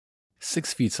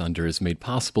6 Feet Under is made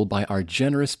possible by our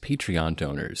generous Patreon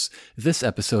donors. This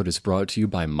episode is brought to you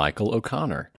by Michael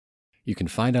O'Connor. You can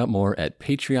find out more at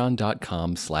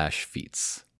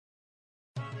patreon.com/feats.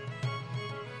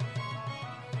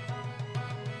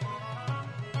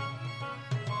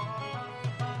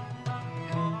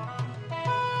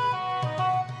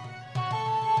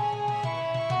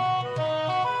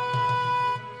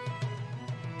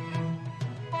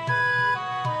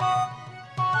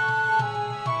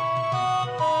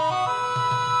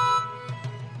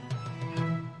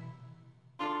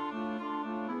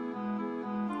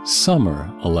 Summer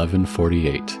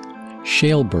 1148.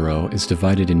 Shaleborough is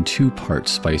divided in 2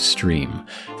 parts by stream.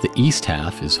 The east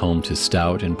half is home to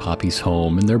Stout and Poppy's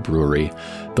home and their brewery.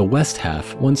 The west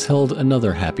half once held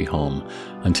another happy home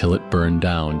until it burned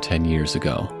down 10 years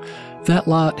ago. That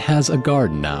lot has a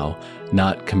garden now,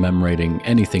 not commemorating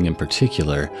anything in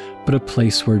particular, but a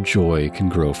place where joy can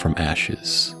grow from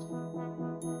ashes.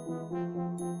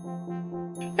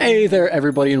 Hey there,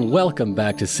 everybody, and welcome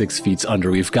back to 6 Feet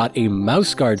Under. We've got a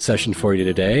Mouse Guard session for you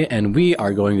today, and we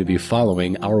are going to be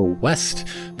following our West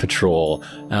Patrol.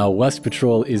 Now, West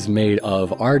Patrol is made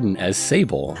of Arden as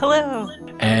Sable. Hello.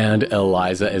 And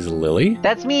Eliza as Lily.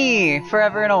 That's me,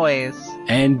 forever and always.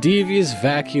 And Devious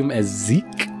Vacuum as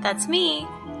Zeke. That's me.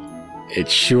 It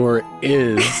sure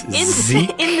is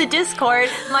Zeke. In the Discord,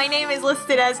 my name is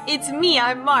listed as It's Me,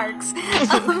 I'm Marks,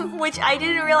 which I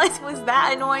didn't realize was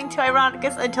that annoying to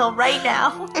Ironicus until right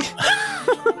now.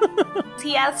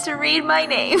 He has to read my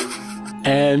name.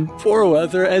 And Poor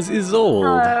Weather as Isolde.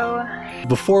 Hello.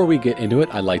 Before we get into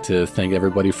it, I'd like to thank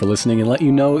everybody for listening and let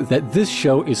you know that this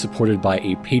show is supported by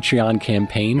a Patreon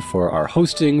campaign for our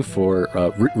hosting, for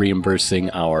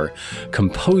reimbursing our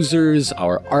composers,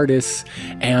 our artists,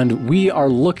 and we are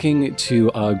looking to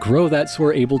grow that so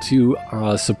we're able to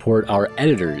support our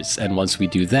editors. And once we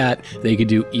do that, they can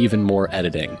do even more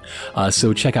editing.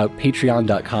 So check out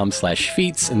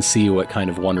patreon.com/feats and see what kind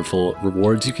of wonderful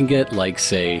rewards you can get, like,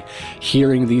 say,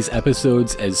 hearing these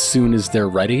episodes as soon as they're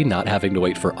ready, not having to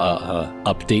wait for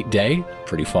update day.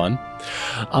 Pretty fun.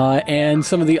 And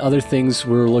some of the other things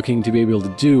we're looking to be able to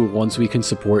do once we can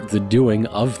support the doing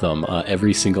of them.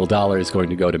 Every single dollar is going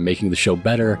to go to making the show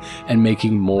better and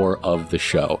making more of the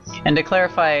show. And to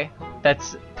clarify,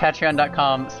 that's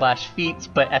patreon.com/feats,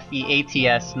 but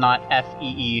F-E-A-T-S, not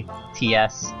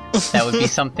F-E-E-T-S. That would be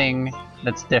something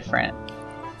that's different.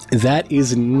 That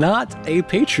is not a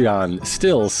Patreon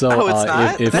still, so it's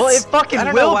not? Well, it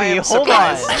fucking will be. Hold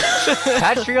on. Surprised.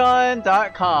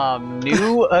 Patreon.com,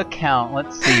 new account.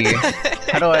 Let's see.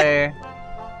 How do I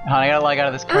gotta log out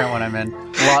of this current one I'm in.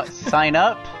 Sign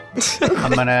up.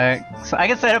 I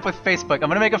can sign up with Facebook. I'm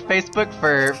gonna make a Facebook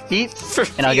for Feats,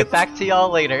 and I'll get back to y'all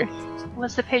later.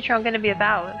 What's the Patreon gonna be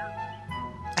about?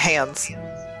 Hands.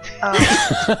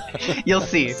 You'll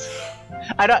see.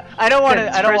 I don't want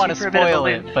to spoil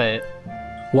it, but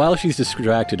while she's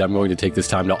distracted, I'm going to take this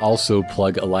time to also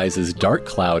plug Eliza's Dark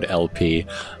Cloud LP,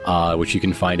 which you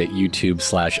can find at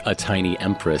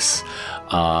YouTube/ATinyEmpress.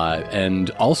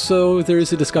 And also,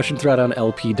 there's a discussion thread on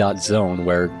LP.zone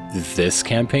where this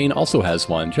campaign also has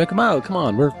one. Check them out. Come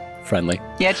on, we're friendly.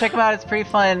 Yeah, check them out. It's pretty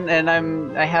fun, and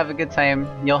I have a good time.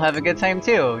 You'll have a good time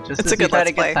too. Just it's as a good we've had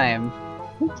a Let's good time.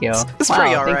 Thank you. It's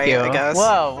pretty alright, I guess.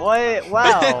 Whoa, what?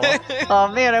 Wow. Oh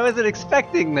man, I wasn't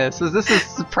expecting this. Was this a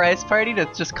surprise party to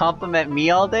just compliment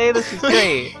me all day? This is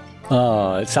great.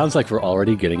 It sounds like we're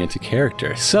already getting into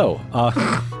character. So,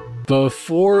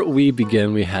 before we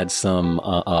begin, we had some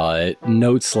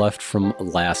notes left from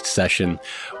last session.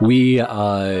 We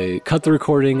cut the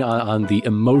recording on the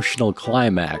emotional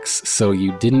climax, so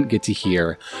you didn't get to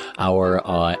hear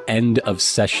our end of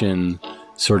session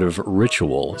sort of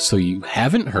ritual. So you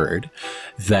haven't heard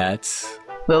that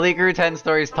Lily grew 10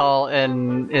 stories tall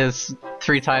and is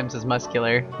 3 times as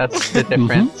muscular. That's the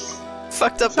difference.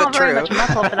 Fucked up, It's but not very true. much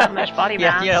muscle for that much body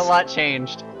mass. Yeah, a lot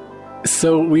changed.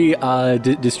 So we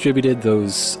distributed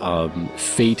those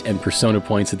fate and persona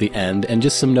points at the end, and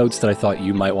just some notes that I thought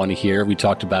you might want to hear. We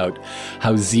talked about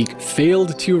how Zeke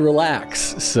failed to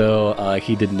relax, so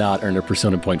he did not earn a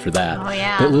persona point for that. Oh,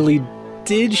 yeah. But Lily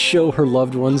did show her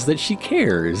loved ones that she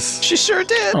cares. She sure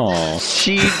did. Aw.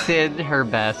 She did her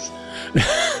best.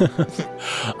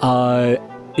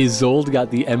 Isolde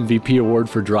got the MVP award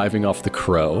for driving off the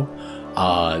crow.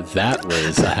 That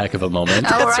was a heck of a moment.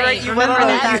 Oh, That's right. You went Remember on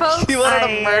that, folks? you went on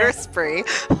a murder spree,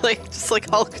 just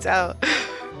hulked out.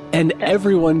 And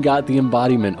everyone got the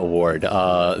embodiment award,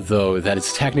 though that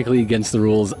is technically against the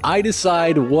rules. I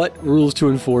decide what rules to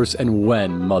enforce and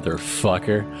when,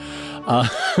 motherfucker. Oh,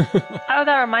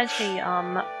 that reminds me.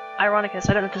 Ironicus,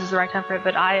 I don't know if this is the right time for it,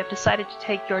 but I have decided to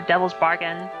take your Devil's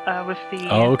Bargain with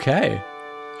the... Okay.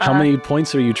 How many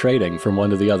points are you trading from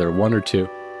one to the other? 1 or 2?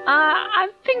 I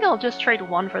think I'll just trade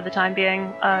 1 for the time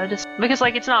being, just because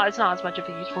like it's not as much of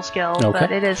a useful skill, Okay.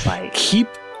 but it is like...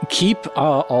 Keep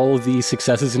all of the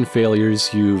successes and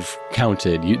failures you've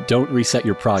counted. You don't reset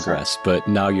your progress, but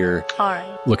now you're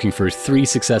Alright. looking for 3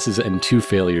 successes and 2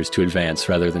 failures to advance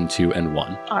rather than 2 and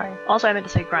 1. Alright. Also, I meant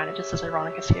to say granted, just as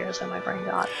Ironicus here, so my brain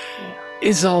got... Yeah.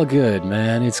 It's all good,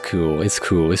 man. It's cool. It's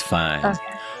fine. Okay.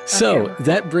 So Okay.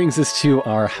 that brings us to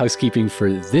our housekeeping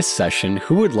for this session.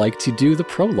 Who would like to do the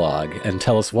prologue and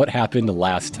tell us what happened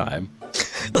last time?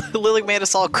 Lily made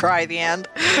us all cry at the end.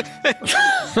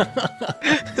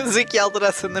 Zeke yelled at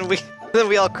us, and then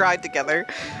we all cried together.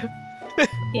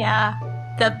 Yeah.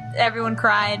 Everyone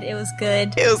cried. It was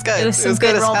good. It was good. It was some good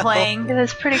good as role hell. playing. It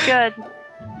was pretty good.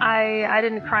 I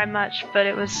didn't cry much, but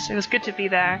it was good to be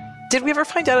there. Did we ever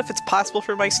find out if it's possible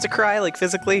for mice to cry, like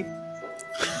physically?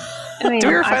 I mean, Do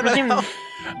we ever I find that presume out?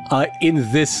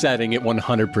 In this setting, it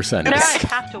 100% they're is. like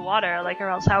half to water, like, or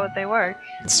else how would they work?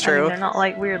 It's I mean, true. they're not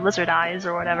like weird lizard eyes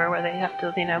or whatever, where they have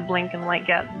to, blink and like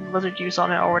get lizard juice on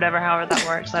it or whatever. However that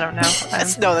works, I don't know.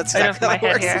 That's I not don't how my it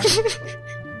head works. here.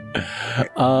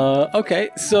 Okay,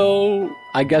 so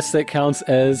I guess that counts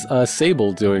as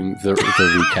Sable doing the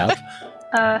recap.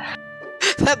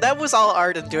 That was all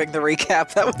Arden doing the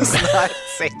recap. That was not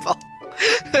Sable.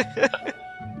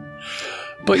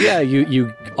 But yeah,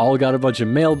 you all got a bunch of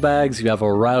mailbags, you have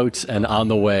a route, and on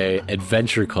the way,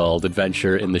 adventure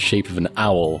in the shape of an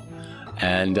owl.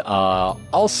 And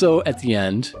also at the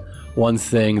end, one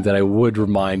thing that I would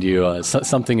remind you,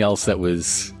 something else that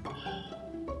was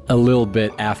a little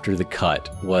bit after the cut,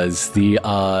 was the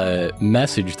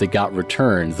message that got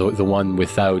returned, the one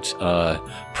without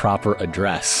proper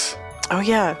address. Oh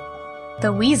yeah.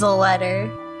 The weasel letter.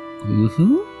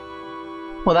 Mm-hmm.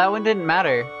 Well, that one didn't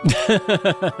matter.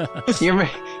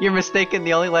 You're mistaken.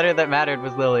 The only letter that mattered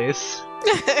was Lily's.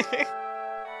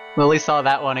 Lily saw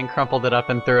that one and crumpled it up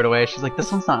and threw it away. She's like,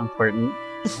 this one's not important.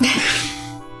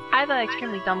 I have an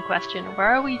extremely dumb question.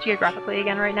 Where are we geographically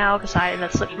again right now? Because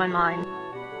that slipped my mind.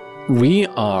 We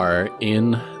are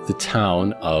in the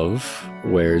town of...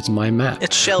 Where's my map?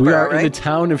 It's Shaleborough, We are in right? the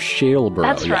town of Shaleborough.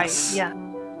 That's yes. right. Yeah.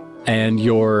 And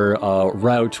your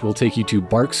route will take you to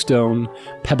Barkstone,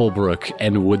 Pebblebrook,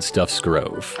 and Woodstuff's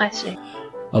Grove. I see.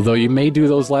 Although you may do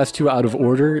those last 2 out of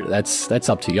order, that's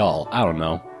up to y'all. I don't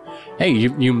know. Hey,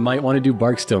 you might want to do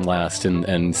Barkstone last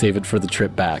and save it for the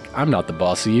trip back. I'm not the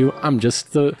boss of you. I'm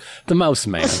just the mouse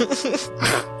man.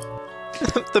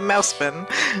 The mouseman.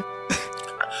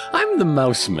 I'm the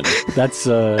mouseman. That's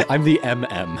I'm the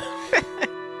MM.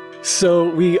 So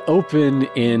we open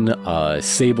in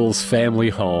Sable's family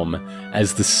home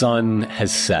as the sun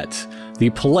has set. The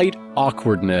polite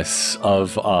awkwardness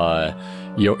of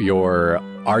your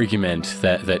argument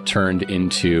that turned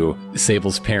into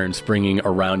Sable's parents bringing a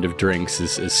round of drinks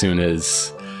as soon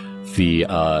as the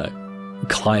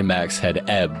climax had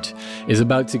ebbed is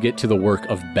about to get to the work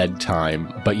of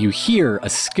bedtime, but you hear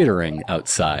a skittering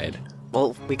outside.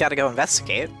 Well, we gotta go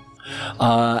investigate.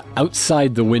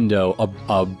 Outside the window,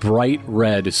 a bright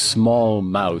red small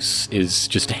mouse is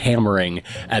just hammering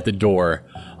at the door.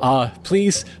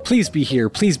 Please be here.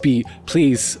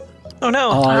 Please. Oh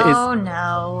no. Oh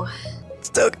no.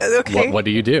 It's okay. What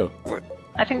do you do?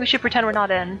 I think we should pretend we're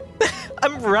not in.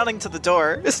 I'm running to the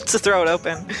door to throw it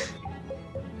open.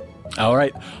 All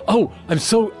right. Oh,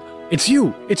 it's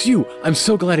you. I'm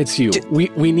so glad it's you.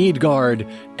 We need guard,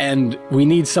 and we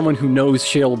need someone who knows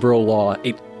Shaleborough law.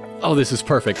 This is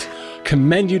perfect.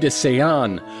 Commend you to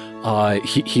Sean.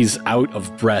 He's out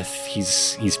of breath.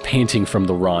 He's panting from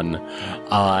the run,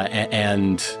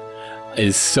 and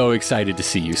is so excited to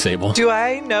see you, Sable. Do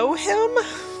I know him?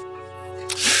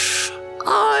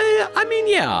 I mean,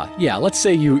 yeah. Let's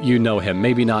say you know him.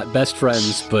 Maybe not best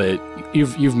friends, but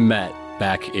you've met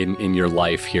back in your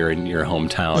life here in your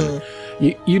hometown.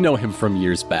 You know him from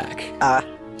years back.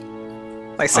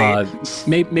 I see.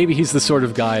 Maybe he's the sort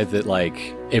of guy that,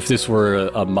 like, if this were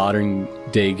a modern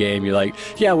day game, you're like,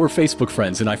 yeah, we're Facebook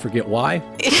friends, and I forget why,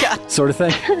 Yeah. sort of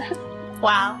thing.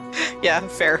 Wow. Yeah,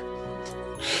 fair.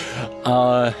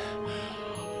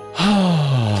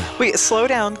 Wait, slow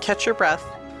down, catch your breath,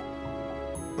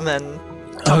 and then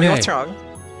tell me Okay. what's wrong.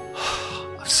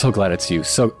 I'm so glad it's you.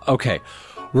 So, okay.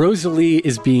 Rosalie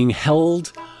is being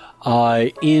held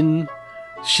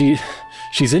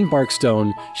she's in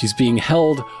Barkstone. She's being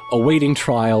held awaiting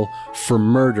trial for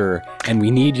murder, and we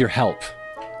need your help.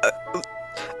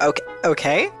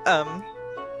 Okay.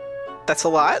 That's a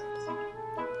lot.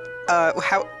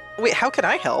 How can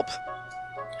I help?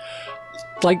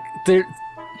 Like,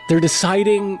 they're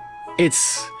deciding.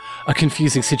 It's a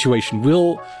confusing situation.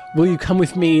 Will you come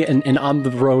with me? And on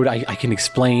the road, I can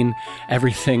explain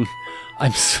everything.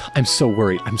 I'm so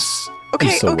worried. I'm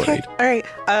so worried. All right.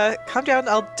 Calm down.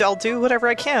 I'll do whatever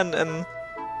I can, and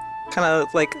kind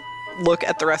of like look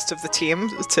at the rest of the team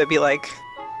to be like,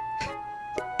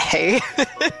 hey,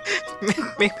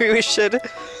 maybe we should.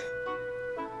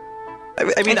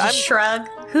 I mean, I'm shrug.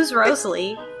 Who's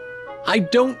Rosalie? I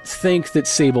don't think that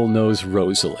Sable knows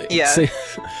Rosalie. Yeah.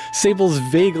 Sable's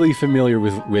vaguely familiar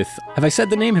with. Have I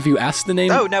said the name? Have you asked the name?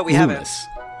 Oh, no, we Loomis.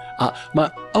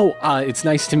 It's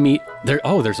nice to meet.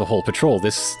 There's a whole patrol.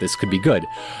 This could be good.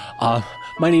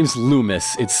 My name's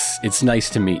Loomis. It's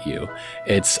nice to meet you.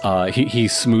 It's he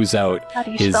smooths out How do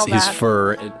you his spell that?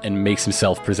 fur and makes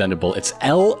himself presentable. It's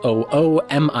Loomis.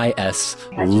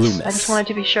 Loomis. I just wanted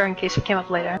to be sure in case it came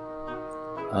up later.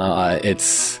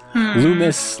 It's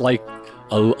Loomis, like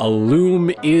a loom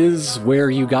is where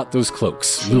you got those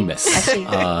cloaks. Loomis. I see.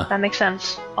 That makes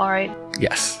sense. All right.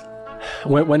 Yes.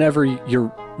 Whenever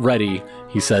you're ready,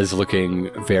 he says,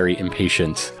 looking very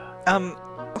impatient.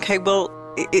 Okay, well,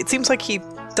 it seems like he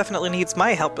definitely needs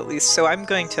my help at least, so I'm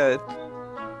going to...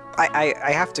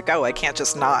 I have to go. I can't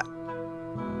just not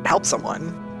help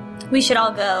someone. We should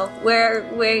all go.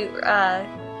 We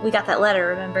got that letter,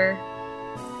 remember?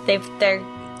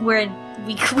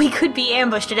 We could be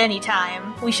ambushed at any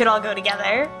time. We should all go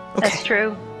together. Okay. That's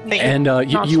true. And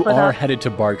you split are up. headed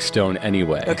to Barkstone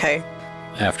anyway. Okay.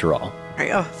 After all.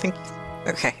 Alright, oh, thank you.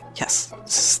 Okay, yes.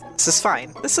 This is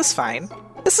fine. This is fine.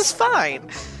 This is fine!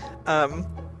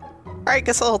 Alright,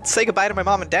 guess I'll say goodbye to my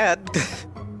mom and dad.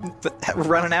 But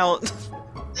running out.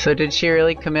 So did she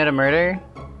really commit a murder?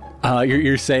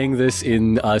 You're saying this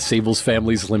in Sable's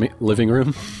family's living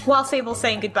room? While Sable's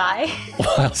saying goodbye.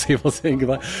 While Sable's saying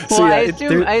goodbye. Well, yeah,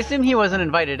 I assume he wasn't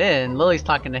invited in. Lily's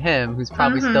talking to him, who's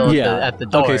probably still at the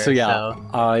door. Okay, so yeah.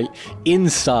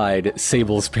 Inside,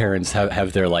 Sable's parents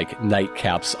have their like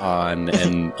nightcaps on,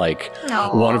 and like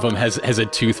Aw. one of them has a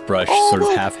toothbrush sort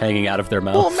of half hanging out of their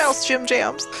mouth. Little mouse Jim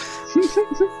Jams.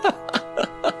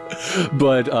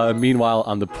 But meanwhile,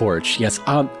 on the porch, yes,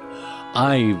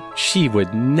 she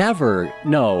would never.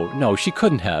 No, she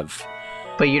couldn't have.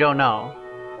 But you don't know.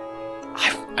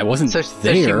 I wasn't So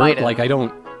there. she might have. Like I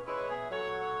don't.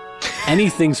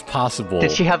 Anything's possible.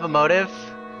 Did she have a motive?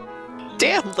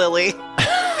 Damn, Lily.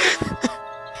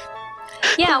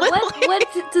 Yeah, what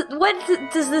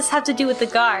does this have to do with the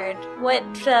guard? What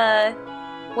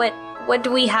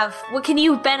do we have? What can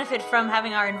you benefit from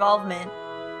having our involvement?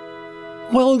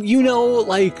 Well,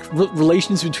 like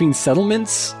relations between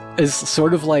settlements is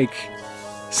sort of like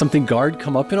something guard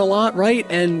come up in a lot, right?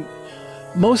 And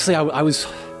mostly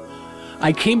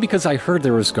I came because I heard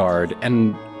there was guard,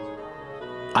 and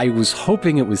I was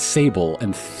hoping it was Sable,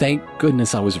 and thank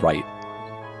goodness I was right.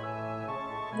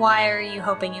 Why are you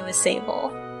hoping it was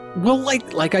Sable? Well,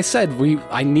 like I said,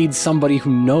 I need somebody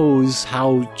who knows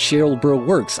how Cherylborough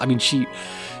works. I mean, she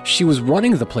was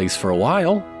running the place for a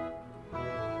while.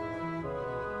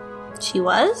 She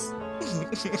was?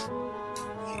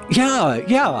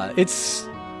 Yeah. It's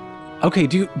okay.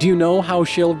 Do you know how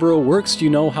Cherylborough works? Do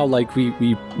you know how like we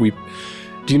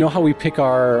do you know how we pick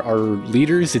our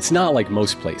leaders? It's not like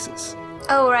most places.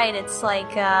 Oh, right. It's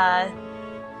like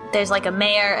there's like a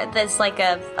mayor. There's like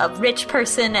a rich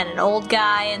person and an old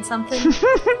guy and something.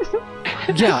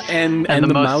 Yeah, and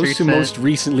the mouse who most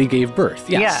recently gave birth.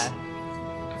 Yes.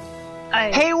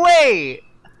 Yeah. Hey, wait!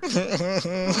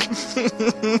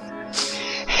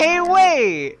 Hey,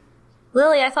 wait!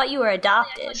 Lily, I thought you were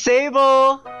adopted.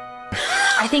 Sable!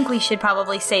 I think we should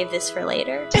probably save this for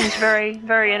later. Seems very,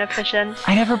 very inefficient.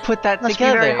 I never put that Must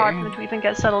together. be very hard for them to even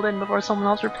get settled in before someone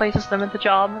else replaces them at the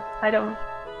job. I don't...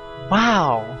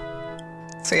 Wow.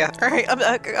 So yeah, alright,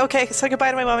 okay, say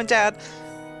goodbye to my mom and dad.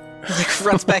 Like,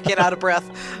 runs back in out of breath.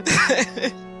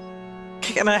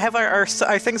 And I have our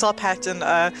things all packed and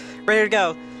ready to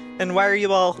go. And why are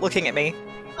you all looking at me?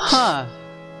 Huh.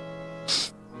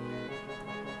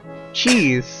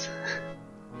 Jeez.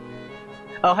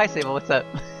 Oh, hi Sable, what's up?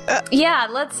 Yeah,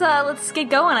 let's get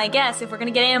going. I guess if we're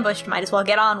gonna get ambushed, might as well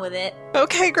get on with it.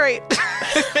 Okay, great.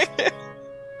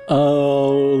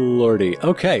 Oh lordy.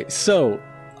 Okay, so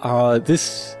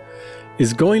this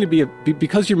is going to be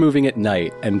because you're moving at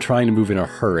night and trying to move in a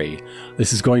hurry.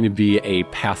 This is going to be a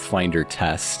Pathfinder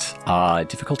test.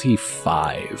 Difficulty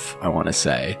 5, I want to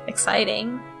say.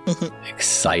 Exciting.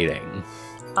 Exciting.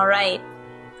 All right,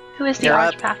 Who is the You're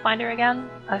Arch up. Pathfinder again?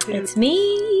 it's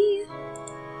me.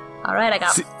 All right, I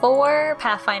got 4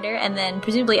 Pathfinder, and then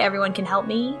presumably everyone can help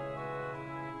me.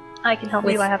 I can help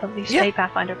With- you. I have at least Yeah. a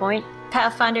Pathfinder point.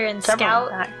 Pathfinder and Several Scout,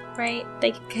 attack. right?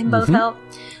 They can both help.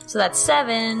 So that's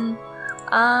 7.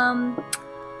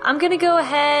 I'm gonna go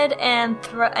ahead and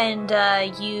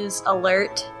use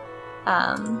alert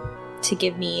to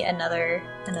give me another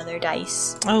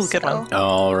dice. Oh, good one.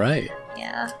 All right.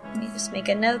 Yeah, let me just make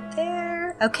a note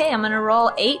there. Okay, I'm gonna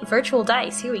roll 8 virtual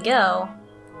dice. Here we go.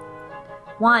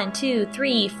 1, 2,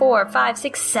 3, 4, 5,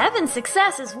 6, 7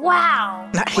 successes. Wow!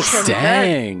 Nice.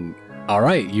 Dang. All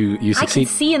right, you I can succeed.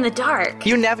 see in the dark.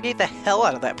 You navigate the hell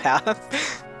out of that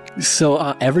path. So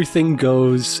everything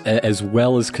goes as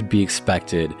well as could be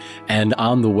expected, and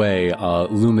on the way,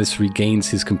 Loomis regains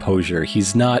his composure.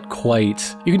 He's not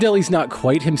quite, you can tell he's not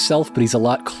quite himself, but he's a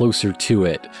lot closer to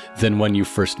it than when you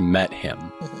first met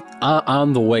him.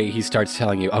 On the way, he starts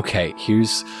telling you, okay,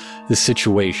 here's the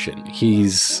situation.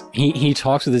 He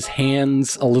talks with his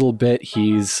hands a little bit.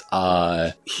 He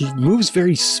moves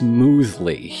very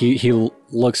smoothly. He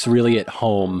looks really at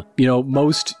home. You know,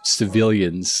 most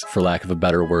civilians, for lack of a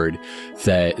better word,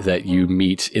 that you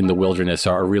meet in the wilderness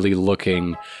are really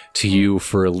looking to you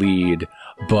for a lead,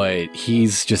 but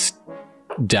he's just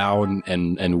down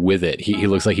and with it. He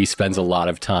looks like he spends a lot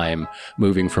of time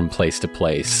moving from place to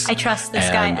place. I trust this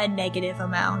guy a negative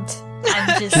amount.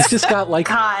 I'm just... He's just got like...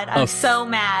 God, I'm so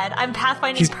mad. I'm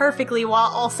pathfinding perfectly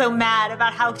while also mad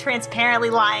about how transparently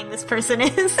lying this person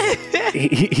is.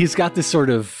 He's got this sort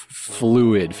of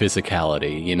fluid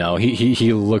physicality, you know?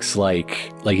 He looks like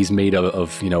he's made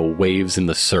of, you know, waves in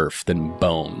the surf than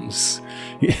bones.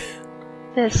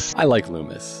 This. I like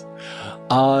Loomis.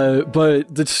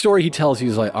 But the story he tells you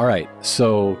is like, all right,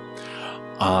 so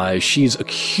she's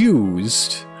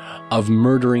accused of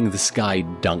murdering this guy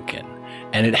Duncan,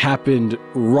 and it happened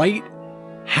right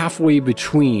halfway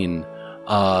between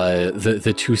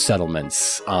the two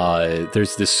settlements.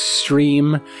 There's this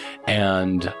stream,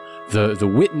 and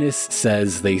the witness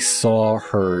says they saw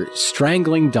her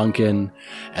strangling Duncan,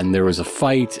 and there was a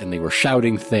fight, and they were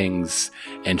shouting things,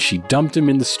 and she dumped him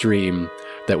in the stream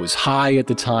that was high at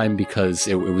the time because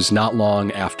it was not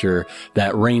long after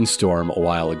that rainstorm a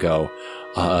while ago,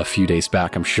 a few days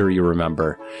back, I'm sure you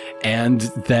remember. And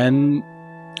then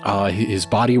his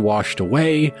body washed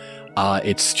away.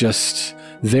 It's just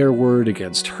their word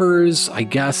against hers, I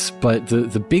guess. But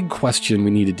the big question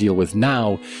we need to deal with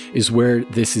now is where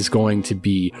this is going to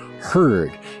be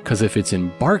heard. Because if it's in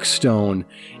Barkstone,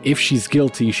 if she's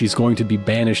guilty, she's going to be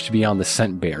banished beyond the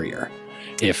scent barrier.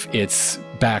 If it's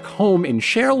back home in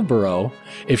Sherylborough,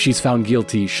 if she's found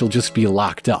guilty, she'll just be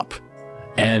locked up.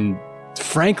 And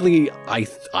frankly, I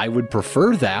would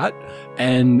prefer that.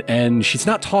 And she's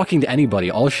not talking to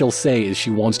anybody. All she'll say is she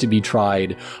wants to be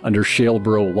tried under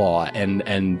Sherylborough law.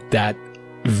 And that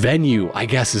venue, I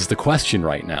guess, is the question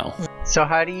right now. So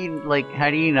how do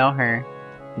you know her?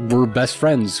 We're best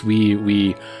friends.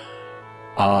 We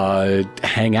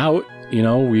hang out, you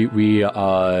know, we've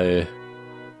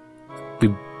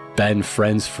been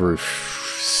friends for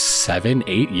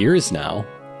 7-8 years now.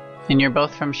 And you're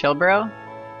both from Sherylborough?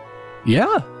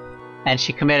 Yeah. And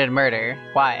she committed murder.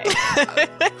 Why?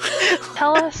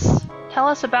 Tell us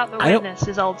about the witness.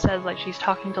 Isolde says, like she's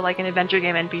talking to like an adventure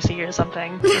game NPC or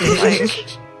something. It's like,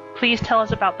 please tell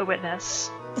us about the witness.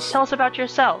 Tell us about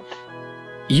yourself.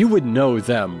 You would know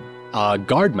them.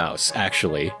 Guardmouse,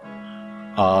 actually.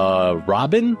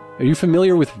 Robin? Are you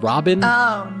familiar with Robin?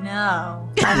 Oh, no.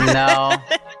 No.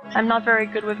 I'm not very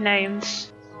good with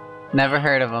names. Never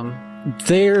heard of them.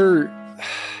 They're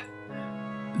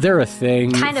a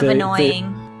thing. Kind of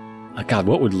annoying. Oh God,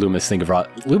 what would Loomis think of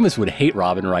Robin? Loomis would hate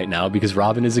Robin right now because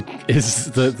Robin is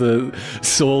the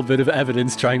sole bit of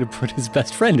evidence trying to put his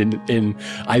best friend in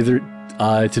either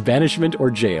to banishment or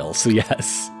jail. So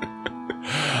yes.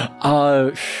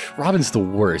 Robin's the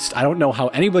worst. I don't know how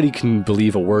anybody can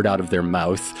believe a word out of their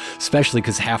mouth, especially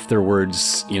because half their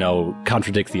words, you know,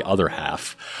 contradict the other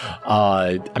half.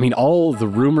 I mean, all the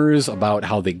rumors about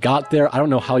how they got there, I don't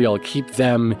know how y'all keep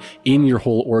them in your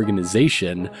whole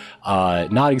organization.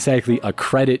 Not exactly a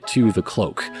credit to the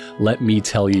cloak, let me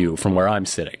tell you from where I'm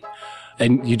sitting.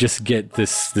 And you just get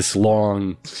this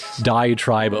long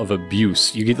diatribe of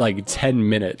abuse. You get like 10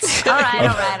 minutes. All right.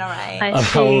 Of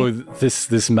how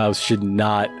this mouse should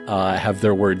not have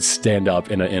their words stand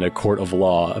up in a court of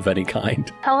law of any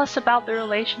kind. Tell us about the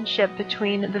relationship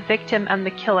between the victim and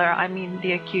the killer. I mean,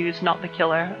 the accused, not the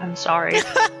killer. I'm sorry.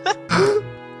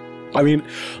 I mean,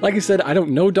 like I said, I don't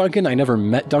know Duncan. I never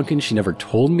met Duncan. She never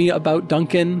told me about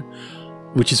Duncan,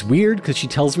 which is weird because she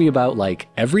tells me about like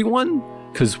everyone.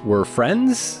 Because we're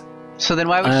friends? So then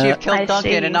why would she have killed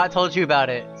Duncan and not told you about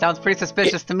it? Sounds pretty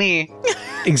suspicious to me.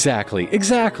 Exactly.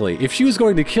 If she was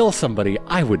going to kill somebody,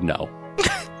 I would know.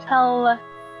 Tell...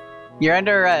 You're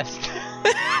under arrest.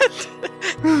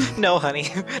 No, honey,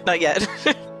 not yet.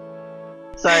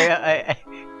 Sorry,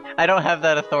 I don't have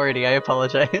that authority. I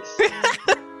apologize.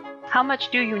 How much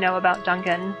do you know about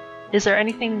Duncan? Is there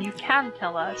anything you can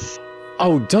tell us?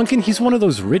 Oh, Duncan, he's one of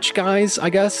those rich guys, I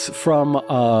guess, from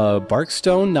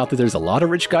Barkstone. Not that there's a lot of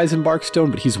rich guys in Barkstone,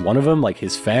 but he's one of them, like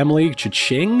his family,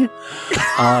 Cha-Ching.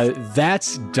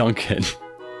 That's Duncan.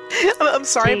 I'm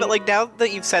sorry, but like now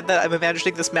that you've said that, I'm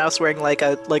imagining this mouse wearing like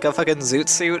a fucking zoot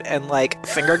suit and like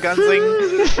finger gunsing.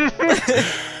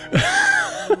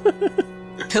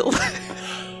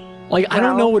 Like, I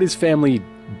don't know what his family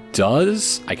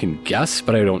does. I can guess,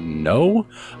 but I don't know.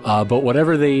 But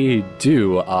whatever they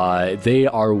do, they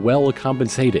are well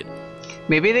compensated.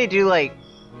 Maybe they do like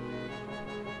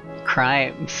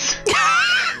crimes.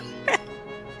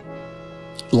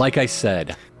 Like I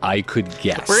said, I could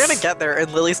guess. We're gonna get there,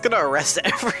 and Lily's gonna arrest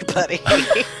everybody.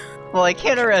 Well, I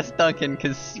can't arrest Duncan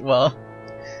because, well,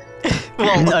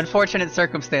 unfortunate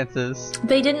circumstances.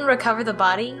 They didn't recover the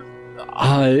body?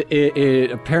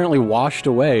 It apparently washed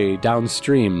away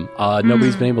downstream.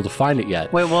 Nobody's been able to find it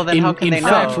yet. Wait, well then how can they in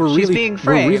fact, know? She's being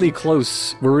framed. We're really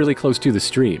close. We're really close to the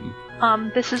stream.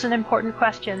 This is an important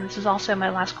question. This is also my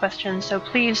last question, so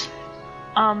please,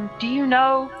 do you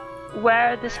know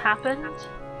where this happened?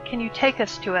 Can you take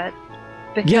us to it?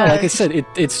 Because... Yeah, like I said,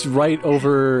 it's right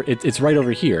over. It's right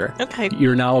over here. Okay.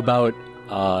 You're now about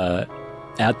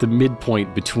at the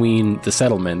midpoint between the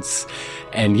settlements,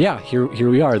 and yeah, here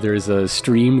we are. There's a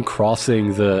stream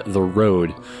crossing the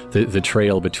road, the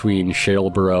trail between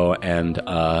Shaleborough and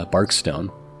Barkstone.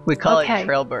 We call it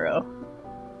Trailborough.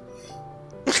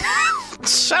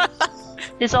 Shut up.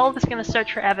 Is all this going to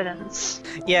search for evidence?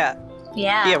 Yeah.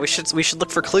 Yeah. We should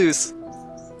look for clues.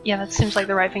 Yeah, that seems like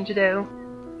the right thing to do.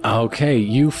 Okay,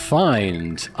 you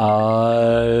find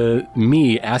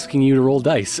me asking you to roll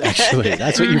dice, actually.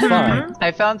 That's what you find.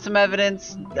 I found some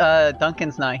evidence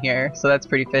Duncan's not here, so that's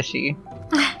pretty fishy.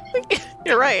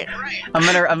 You're right. I'm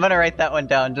gonna write that one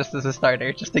down just as a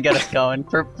starter, just to get us going.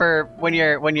 For when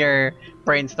you're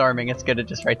brainstorming, it's good to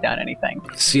just write down anything.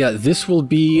 So yeah, this will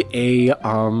be a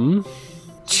an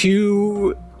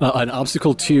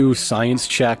obstacle 2 science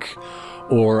check,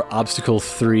 or obstacle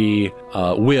 3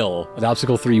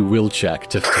 will check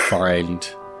to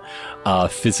find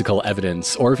physical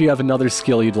evidence. Or if you have another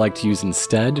skill you'd like to use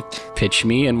instead, pitch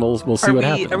me and we'll see what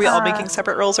happens. Are we all making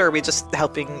separate rolls, or are we just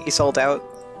helping Isolde out?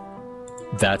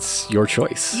 That's your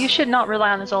choice. You should not rely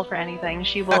on Isolde for anything.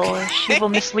 She will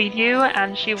mislead you,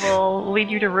 and she will lead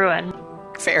you to ruin.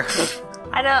 Fair.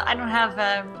 I don't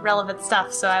have relevant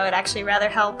stuff, so I would actually rather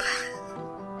help.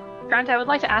 Grant, I would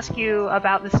like to ask you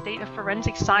about the state of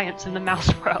forensic science in the mouse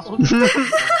world.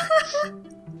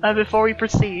 Before we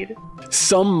proceed.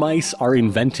 Some mice are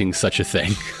inventing such a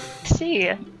thing.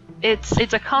 See,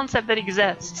 it's a concept that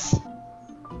exists.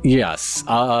 Yes.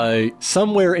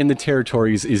 Somewhere in the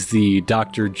territories is the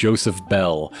Dr. Joseph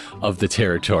Bell of the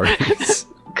territories.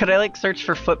 Could I search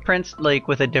for footprints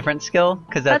with a different skill?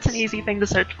 Because that's an easy thing to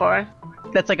search for.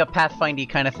 That's like a pathfindy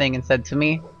kind of thing, and said to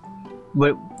me.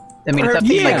 What? I mean, it's up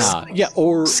to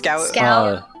or Scout.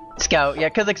 Scout, yeah,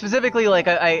 because specifically,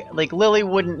 I Lily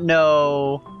wouldn't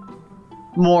know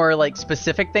more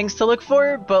specific things to look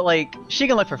for, but she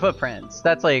can look for footprints.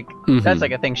 That's that's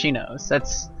a thing she knows.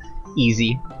 That's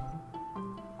easy.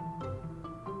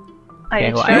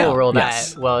 Okay, well, I will roll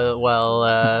that. Well,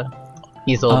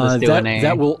 Isolde is doing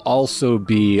that will also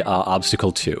be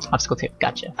obstacle 2. Obstacle 2,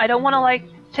 gotcha. I don't want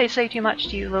to say too much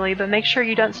to you, Lily, but make sure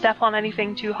you don't step on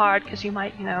anything too hard, because you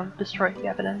might, destroy the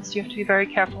evidence. You have to be very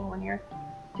careful when you're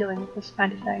dealing with this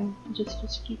kind of thing.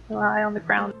 Just keep your eye on the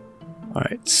ground.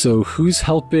 Alright, so who's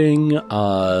helping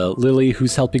Lily,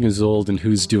 who's helping Isolde, and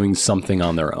who's doing something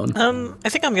on their own? I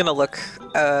think I'm gonna look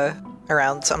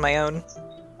around on my own.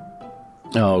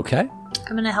 Okay.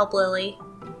 I'm gonna help Lily.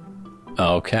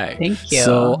 Okay. Thank you.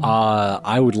 So,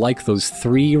 I would like those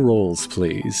 3 rolls,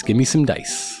 please. Give me some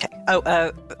dice. Okay.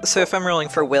 Oh, so if I'm rolling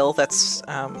for will, that's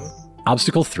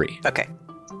Obstacle 3. Okay.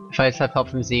 If I just have help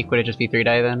from Zeke, would it just be 3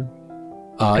 die then?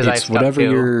 It's whatever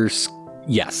your...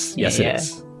 Yes, it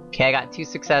is. Okay, I got 2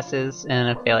 successes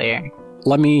and a failure.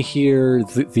 Let me hear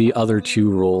the other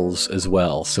 2 rolls as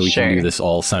well, so we Sure. can do this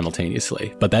all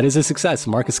simultaneously. But that is a success.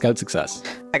 Mark a scout success.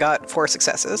 I got 4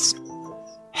 successes.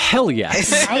 Hell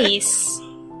yes! Nice.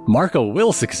 Mark a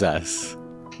will success.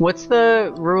 What's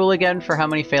the rule again for how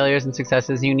many failures and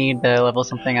successes you need to level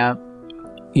something up?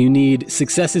 You need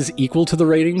successes equal to the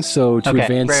rating, so to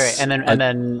advance... Right. And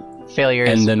then failures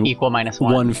and then equal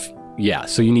 -1. Yeah,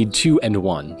 so you need 2 and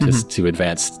 1 to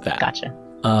advance that. Gotcha.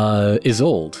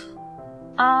 Isolde.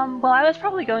 Well, I was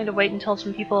probably going to wait until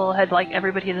some people had, like,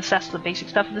 everybody had assessed the basic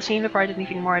stuff of the scene before I did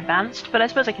anything more advanced, but I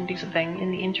suppose I can do something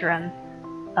in the interim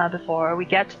before we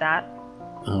get to that.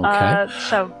 Okay.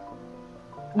 So,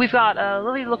 we've got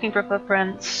Lily looking for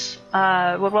footprints.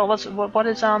 What's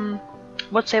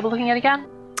Sable looking at again?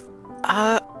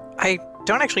 I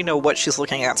don't actually know what she's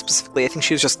looking at specifically. I think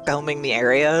she was just combing the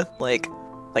area, like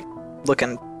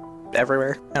looking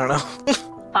everywhere. I don't know.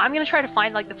 I'm gonna try to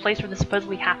find, like, the place where this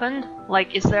supposedly happened.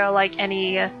 Like, is there, like,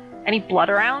 any blood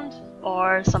around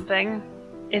or something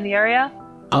in the area?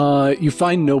 You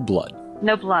find no blood.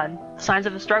 No blood. Signs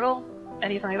of a struggle?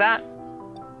 Anything like that?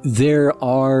 There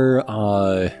are,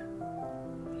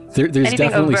 there's Anything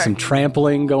definitely overt? some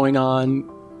trampling going on.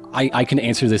 I can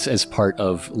answer this as part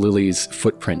of Lily's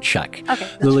footprint check. Okay,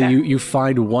 that's Lily, fair. you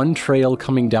find one trail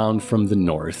coming down from the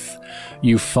north.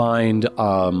 You find,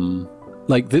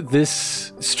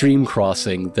 this stream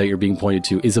crossing that you're being pointed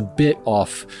to is a bit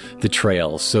off the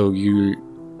trail, so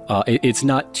it's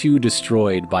not too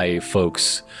destroyed by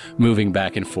folks moving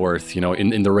back and forth,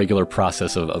 in the regular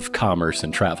process of commerce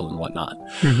and travel and whatnot.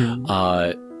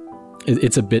 Mm-hmm.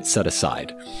 It's a bit set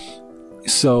aside.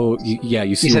 So,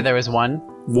 you see... You said there was one?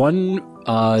 One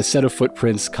set of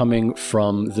footprints coming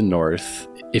from the north.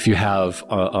 If you have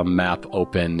a map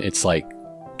open, it's like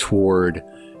toward,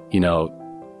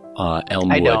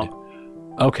 Elmwood. I don't.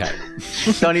 Okay.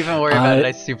 Don't even worry about it.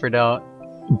 I super don't.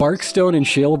 Barkstone and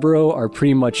Shaleborough are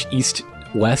pretty much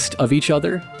east-west of each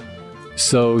other.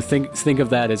 So think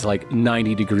of that as like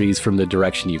 90 degrees from the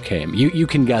direction you came. You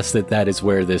can guess that is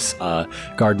where this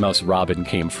guardmouse Robin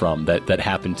came from that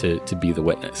happened to be the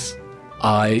witness.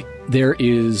 There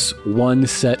is one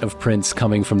set of prints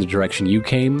coming from the direction you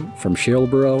came, from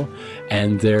Shaleborough,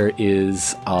 and there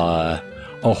is a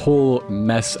whole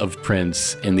mess of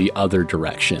prints in the other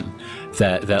direction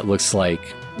that looks like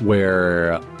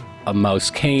where a mouse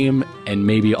came, and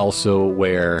maybe also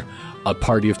where a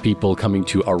party of people coming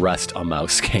to arrest a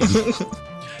mouse came.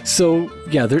 So,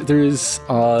 yeah, there's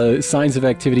signs of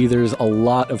activity. There's a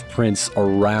lot of prints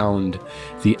around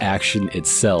the action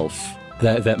itself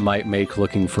that might make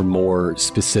looking for more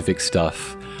specific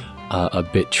stuff a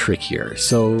bit trickier.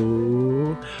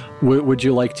 So, would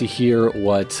you like to hear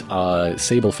what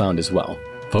Sable found as well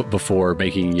before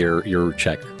making your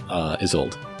check,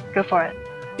 Isolde? Go for it.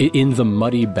 In the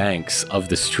muddy banks of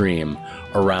the stream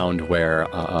around where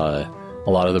a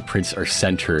lot of the prints are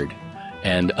centered,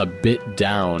 and a bit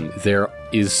down, there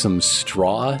is some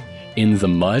straw in the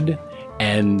mud,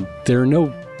 and there are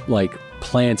no,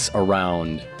 plants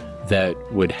around that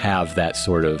would have that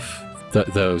sort of,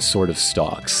 those sort of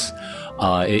stalks.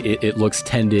 It looks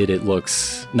tended, it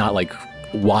looks not like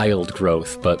wild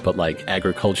growth, but like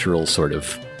agricultural sort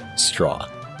of straw.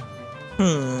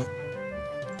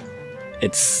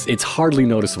 It's hardly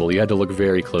noticeable. You had to look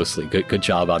very closely. Good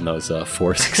job on those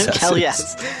 4 successes. Hell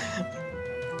yes.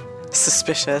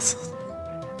 Suspicious.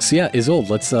 So yeah,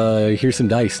 Isolde, let's hear some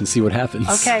dice and see what happens.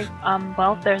 Okay,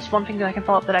 well, there's one thing that I can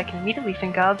follow up that I can immediately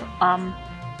think of.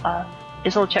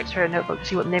 Isolde checks her notebook to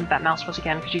see what the name of that mouse was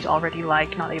again, because she's already,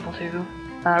 not able to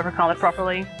recall it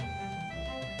properly.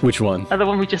 Which one? The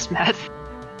one we just met.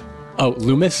 Oh,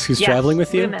 Loomis, who's Yes, traveling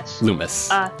with you?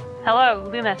 Loomis. Hello,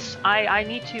 Loomis. I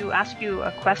need to ask you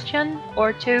a question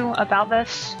or two about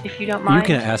this, if you don't mind.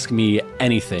 You can ask me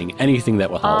anything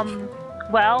that will help.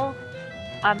 Well,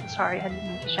 I'm sorry, I didn't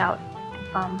mean to shout.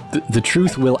 The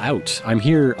truth will out. I'm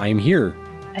here. I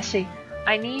see.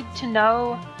 I need to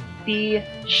know the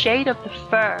shade of the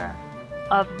fur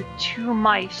of the 2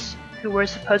 mice who were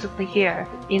supposedly here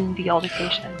in the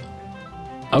altercation.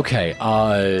 Okay,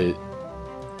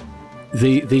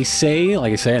 They say,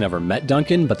 like I say, I never met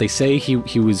Duncan, but they say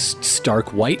he was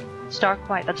stark white. Stark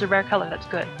white. That's a rare color. That's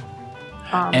good.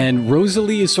 And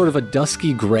Rosalie is sort of a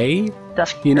dusky gray.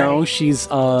 Dusky gray. She's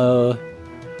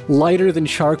lighter than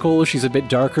charcoal. She's a bit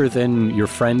darker than your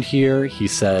friend here, he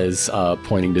says,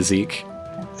 pointing to Zeke.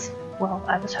 Well,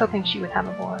 I was hoping she would have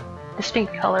a more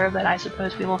distinct color, but I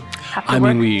suppose we will have to I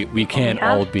work. mean, we can't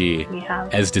all be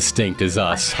as distinct as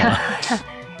us, huh?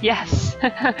 Yes.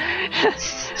 I'm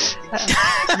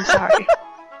sorry.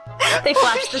 They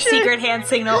flash the secret hand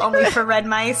signal only for red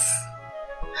mice.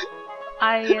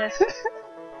 I'm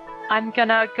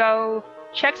gonna go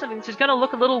check something. This is gonna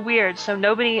look a little weird, so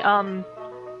nobody, you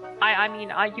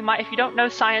might, if you don't know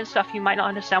science stuff, you might not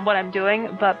understand what I'm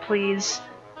doing, but please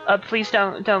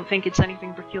don't think it's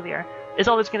anything peculiar.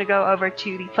 Isolde's going to go over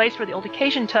to the place where the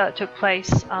altercation took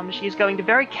place. She is going to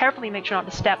very carefully make sure not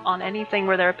to step on anything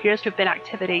where there appears to have been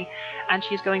activity, and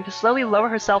she's going to slowly lower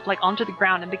herself onto the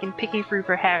ground and begin picking through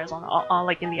her hairs on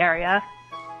in the area.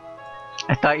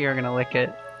 I thought you were gonna lick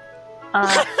it.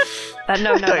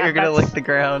 No, I thought you were gonna that's- lick the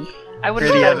ground. I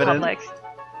wouldn't for do the that in evidence.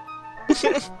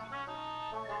 public.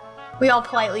 We all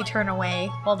politely turn away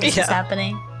while this Yeah. is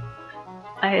happening.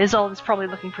 Isolde is probably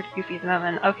looking pretty goofy at the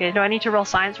moment. Okay, do I need to roll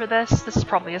science for this? This is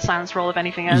probably a science roll if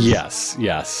anything is. Yes,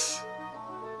 yes.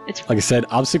 It's Like I said,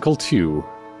 obstacle 2.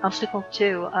 obstacle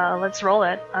 2. Let's roll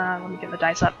it. Let me get the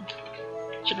dice up.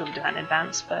 Should have done that in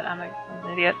advance, but I'm an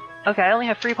idiot. Okay, I only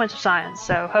have 3 points of science,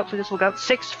 so hopefully this will go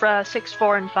 6,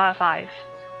 4, and 5.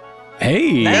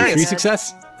 Hey, Nice. 3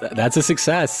 success. That's a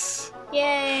success.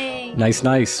 Yay!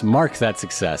 Nice. Mark that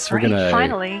success. We're Right, gonna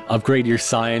finally. upgrade your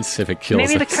science if it kills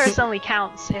Maybe the us. curse only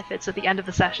counts if it's at the end of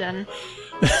the session.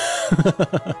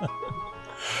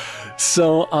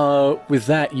 So, with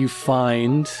that, you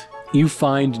find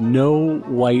no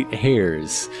white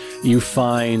hairs. You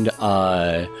find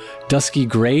dusky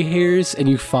gray hairs, and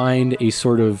you find a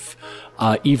sort of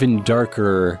even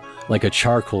darker, like a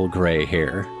charcoal gray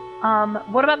hair.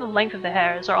 What about the length of the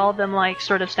hairs? Are all of them like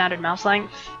sort of standard mouse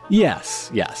length? Yes.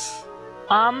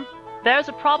 There's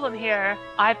a problem here.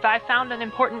 I found an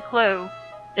important clue,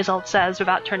 Isolde says,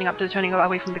 without turning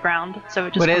away from the ground, so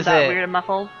it just What comes is out it? weird and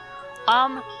muffled.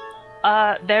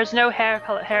 There's no hair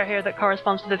here that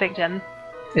corresponds to the victim.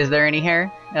 Is there any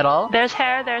hair at all? There's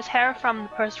hair from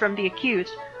the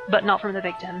accused, but not from the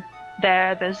victim.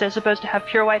 They're supposed to have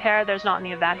pure white hair. There's not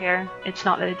any of that here. It's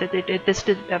not. Are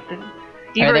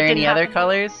there any other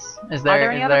colors? Is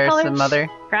there some other?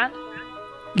 Grant?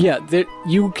 Yeah,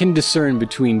 you can discern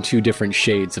between 2 different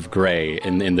shades of gray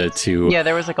in the 2. Yeah,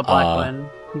 there was like a black one.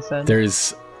 He said.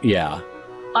 There's Oh,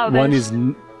 one there's- is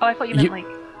Oh, I thought you meant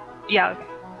yeah. Okay.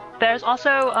 There's also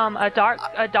a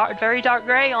very dark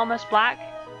gray, almost black,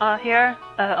 here,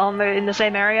 in the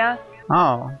same area.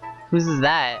 Oh, whose is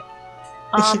that?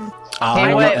 Hey,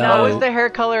 I wait, don't what know. was the hair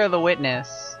color of the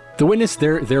witness? the witness.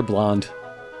 They're blonde.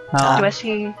 Do I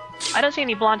see? I don't see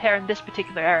any blonde hair in this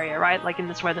particular area, right? Like in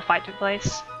this where the fight took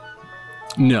place.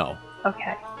 No.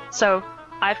 Okay, so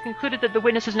I've concluded that the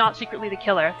witness is not secretly the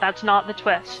killer. That's not the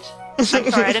twist. I'm sorry,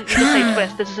 I didn't mean to say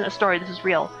twist. This isn't a story. This is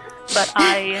real.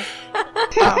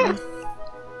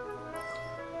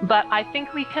 But I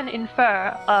think we can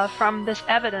infer from this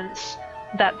evidence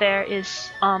that there is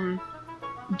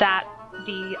that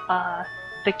the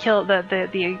victim The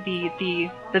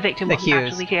wasn't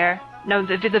accused. actually here. No,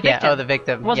 the victim. Yeah, oh, the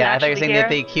victim. wasn't Yeah, I thought you were actually saying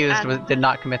that here, the accused and- did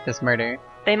not commit this murder.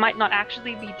 They might not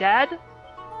actually be dead.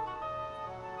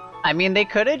 I mean, they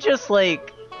could have just,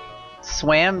 like,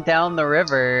 swam down the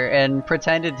river and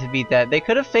pretended to be dead. They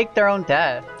could have faked their own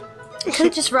death. They could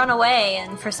have just run away,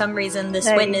 and for some reason, this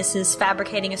They- witness is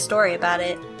fabricating a story about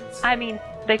it. I mean,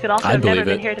 they could also I have never believe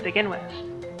been it. here to begin with.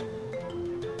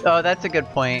 Oh, that's a good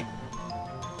point.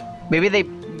 Maybe they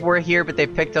were here, but they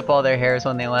picked up all their hairs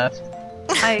when they left.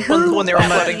 When they were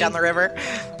floating down the river.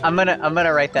 I'm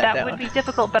gonna write that That down. would be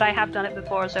difficult, but I have done it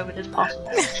before, so it is possible.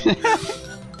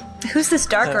 Who's this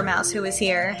darker mouse who was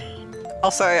here?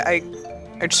 Also, I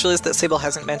just realized that Sable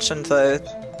hasn't mentioned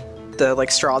the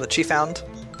like straw that she found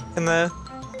in the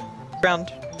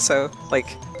ground. So like,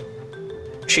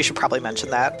 she should probably mention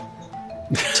that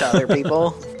to other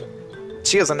people.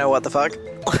 She doesn't know what the fuck.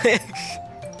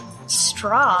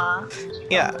 Straw.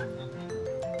 Yeah.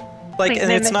 Like, Wait, and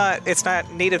they it's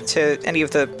not native to any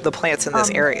of the plants in this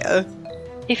area.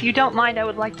 If you don't mind, I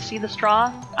would like to see the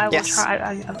straw. I will Yes. try.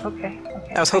 Okay.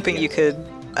 I was hoping you could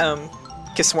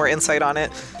give some more insight on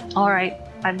it. All right.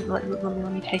 Let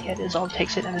me take it. Isolde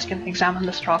takes it and is going to examine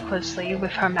the straw closely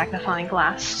with her magnifying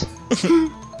glass.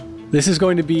 This is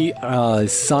going to be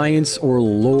science or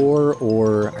lore,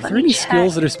 or are there me any check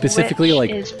skills that are specifically which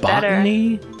like is better.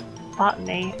 botany?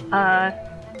 Botany. I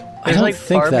There's, don't like,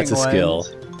 think that's a farming skill.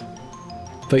 ones.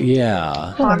 But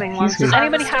yeah. Farming ones. Does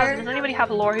anybody Harvester?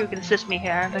 have lore who can assist me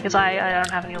here? Because I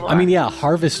don't have any lore. I mean, yeah,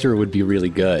 harvester would be really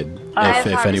good I have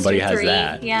if anybody Harvester has 3,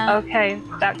 that. Yeah. Okay,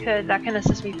 that can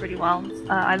assist me pretty well.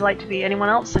 I'd like to be anyone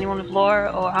else, anyone with lore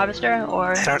or harvester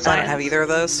or I don't science. have either of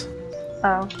those.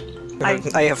 Oh,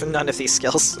 I have none of these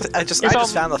skills. I just all-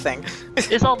 found the thing.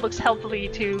 Isolde looks helpfully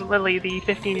to Lily, the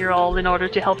 15-year-old, in order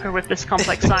to help her with this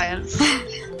complex science.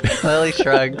 Lily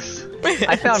shrugs.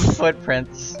 I found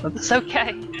footprints. It's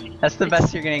okay. That's the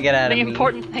best you're gonna get out The of me.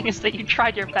 important thing is that you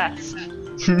tried your best.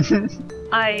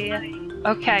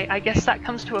 I guess that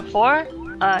comes to a 4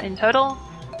 in total.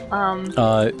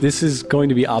 This is going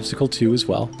to be obstacle 2 as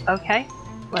well. Okay,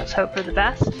 let's hope for the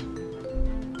best.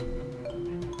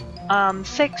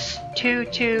 6, 2,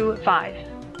 2, 5.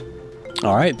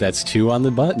 All right, that's 2 on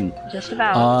the button. Just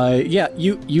about. Yeah,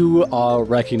 you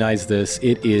recognize this.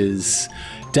 It is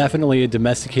definitely a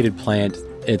domesticated plant.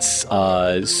 It's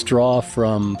straw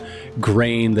from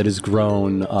grain that has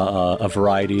grown a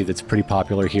variety that's pretty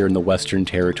popular here in the Western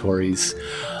Territories.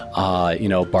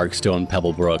 Barkstone,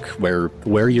 Pebblebrook,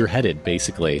 where you're headed,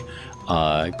 basically,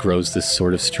 grows this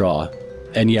sort of straw.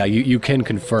 And yeah, you can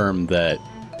confirm that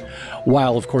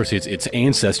while, of course, its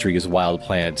ancestry is wild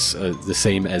plants, the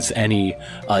same as any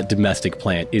domestic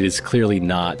plant, it is clearly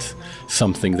not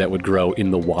something that would grow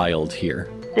in the wild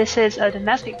here. This is a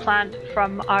domestic plant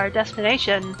from our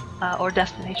destination, or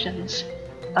destinations,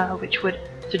 which would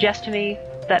suggest to me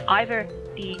that either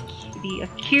the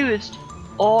accused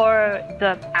or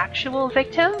the actual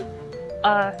victim,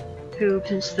 who,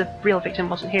 since the real victim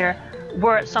wasn't here,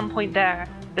 were at some point there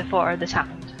before this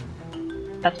happened.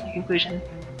 That's my conclusion.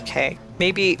 Okay,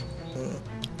 maybe...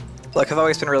 Look, I've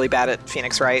always been really bad at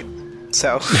Phoenix Wright,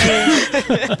 so...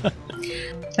 I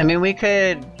mean, we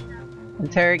could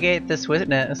interrogate this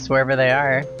witness wherever they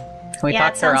are. Can we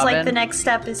talk it to sounds Robin? like the next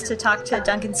step is to talk to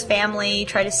Duncan's family,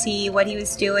 try to see what he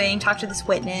was doing, talk to this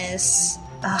witness.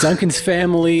 Duncan's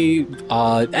family,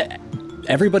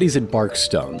 everybody's at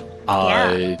Barkstone.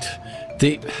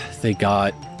 They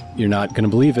got, you're not going to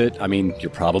believe it. I mean, you're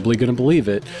probably going to believe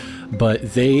it,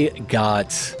 but they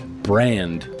got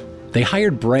Brand. They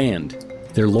hired Brand.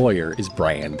 Their lawyer is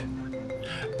Brand.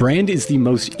 Brand is the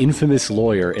most infamous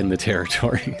lawyer in the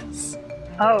territories.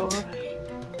 Oh.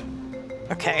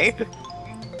 Okay.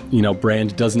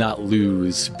 Brand does not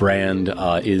lose. Brand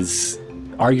is...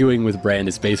 Arguing with Brand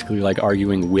is basically like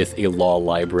arguing with a law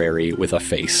library with a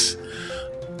face.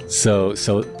 So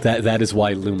that is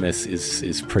why Loomis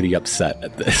is pretty upset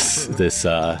at this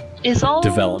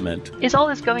development. Is all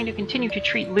this going to continue to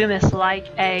treat Loomis like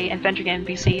a adventure game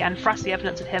NPC and thrust the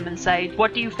evidence at him and say,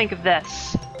 "What do you think of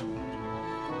this?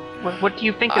 What do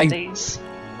you think of these?"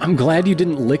 I'm glad you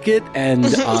didn't lick it, and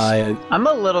I'm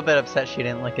a little bit upset she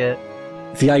didn't lick it.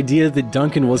 The idea that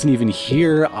Duncan wasn't even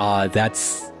here,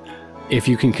 that's... If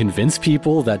you can convince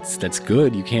people, that's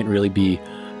good. You can't really be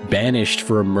banished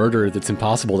for a murder that's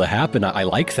impossible to happen. I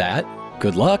like that.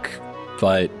 Good luck,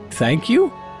 but thank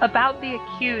you. About the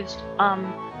accused,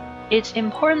 it's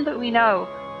important that we know,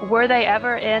 were they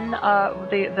ever in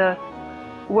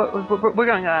we're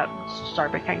going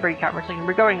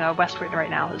we're going westward right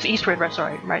now. It's eastward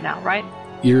right now, right?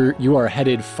 You are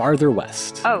headed farther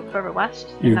west. Oh, further west?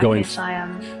 You're going I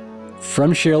am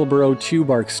from Shaleborough to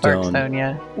Barkstone. Barkstone,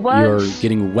 yeah. You're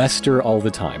getting wester all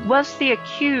the time. Was the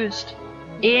accused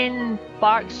in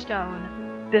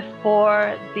Barkstone before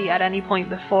at any point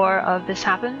before this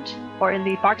happened, or in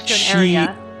the Barkstone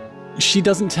area? She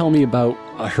doesn't tell me about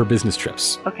her business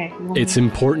trips. Okay. It's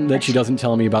important that she doesn't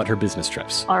tell me about her business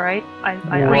trips. All right. I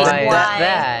Why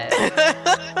that?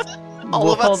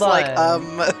 All of us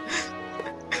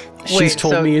She's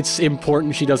told me it's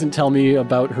important she doesn't tell me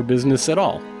about her business at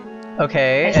all.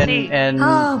 Okay, and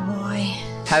oh boy.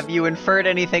 Have you inferred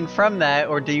anything from that,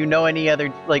 or do you know any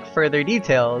other further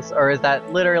details, or is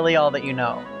that literally all that you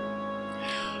know?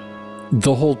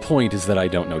 The whole point is that I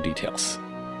don't know details.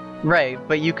 Right,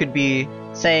 but you could be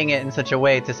saying it in such a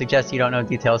way to suggest you don't know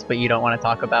details, but you don't want to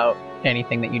talk about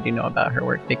anything that you do know about her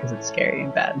work because it's scary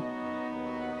and bad.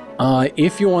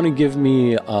 If you want to give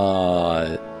me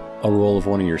a roll of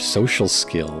one of your social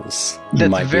skills, you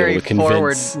might be able to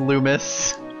convince... forward,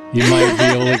 Loomis. You might be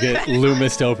able to get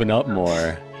Loomis to open up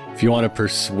more. If you want to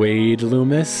persuade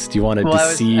Loomis, do you want to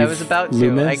deceive I was about to.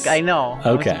 Loomis? I know.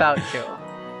 Okay. I was about to.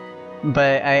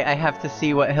 But I have to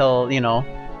see what he'll,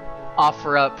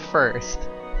 offer up first.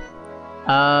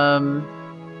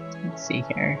 Let's see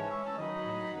here.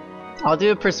 I'll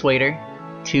do a Persuader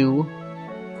 2.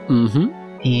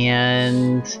 Mm-hmm.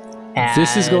 And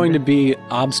this is going to be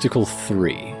Obstacle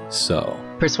 3, so...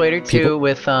 Persuader 2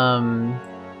 with,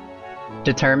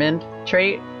 Determined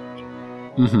trait.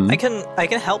 Mm-hmm. I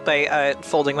can help by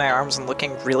folding my arms and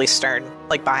looking really stern,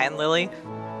 like behind Lily,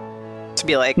 to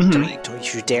be like,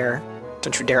 don't you dare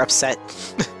upset.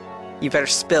 You better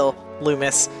spill,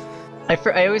 Loomis.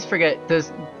 I always forget.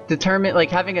 Does determine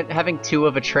having 2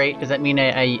 of a trait? Does that mean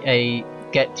I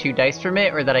get 2 dice from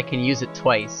it, or that I can use it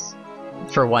twice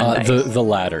for 1 dice? The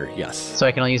latter, yes. So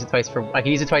I can only use it twice for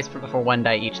 1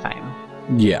 die each time.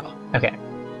 Yeah. Okay.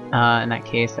 In that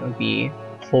case, that would be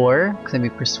 4, because that'd be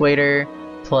Persuader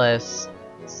plus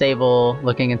Sable,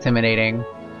 looking intimidating.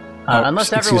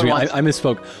 Unless everyone wants... I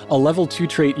misspoke. A level 2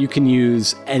 trait you can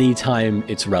use anytime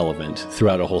it's relevant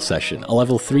throughout a whole session. A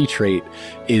level 3 trait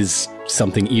is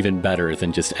something even better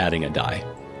than just adding a die.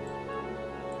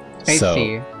 I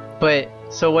see. But,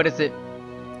 so what is it...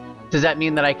 Does that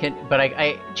mean that I can... But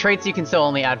traits you can still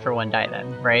only add for 1 die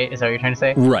then, right? Is that what you're trying to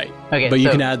say? Right. Okay, but you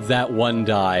can add that 1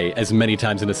 die as many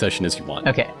times in a session as you want.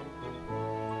 Okay.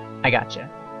 I gotcha.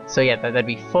 So yeah, that'd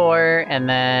be 4, and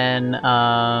then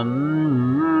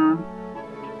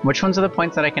which ones are the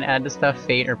points that I can add to stuff?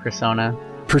 Fate or Persona?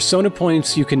 Persona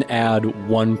points you can add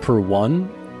 1 per 1.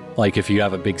 Like if you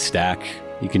have a big stack,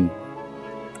 you can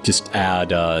just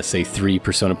add, say, 3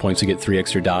 Persona points to get 3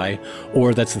 extra die.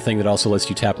 Or that's the thing that also lets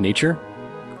you tap nature.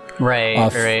 Right,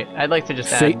 right. I'd like to just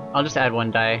Fate... add... I'll just add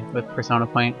 1 die with Persona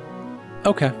point.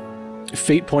 Okay.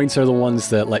 Fate points are the ones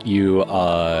that let you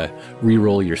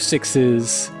reroll your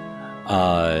 6s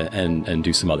and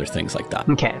do some other things like that.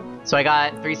 Okay, so I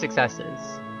got 3 successes.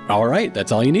 All right,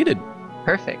 that's all you needed.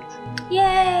 Perfect.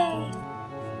 Yay!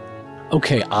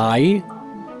 Okay, I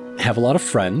have a lot of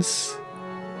friends,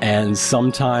 and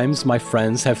sometimes my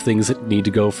friends have things that need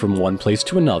to go from one place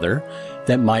to another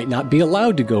that might not be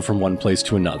allowed to go from one place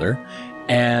to another,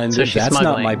 and So that's she's not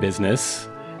smuggling. my business.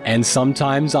 And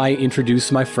sometimes I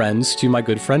introduce my friends to my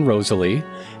good friend Rosalie,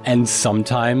 and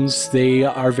sometimes they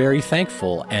are very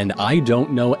thankful, and I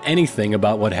don't know anything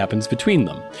about what happens between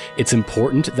them. It's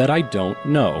important that I don't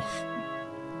know.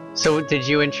 So did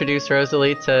you introduce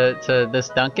Rosalie to this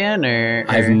Duncan, or...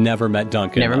 I've never met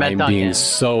Duncan. Never met I'm Duncan. being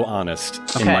so honest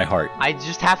in my heart. I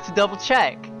just have to double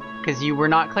check, because you were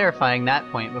not clarifying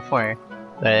that point before.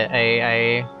 But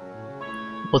I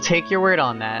will take your word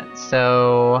on that.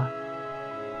 So...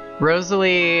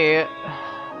 Rosalie,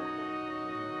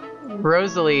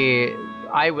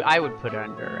 I would put her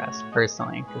under arrest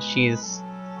personally, because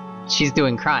she's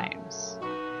doing crimes,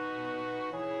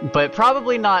 but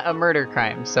probably not a murder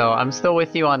crime. So I'm still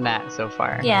with you on that so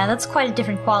far. Yeah, that's quite a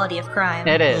different quality of crime.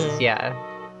 It is, yeah.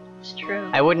 It's true.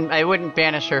 I wouldn't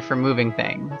banish her for moving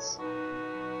things.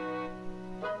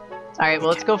 All right, well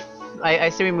let's go. I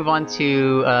say we move on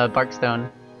to Barkstone.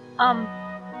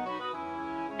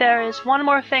 There is one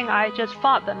more thing I just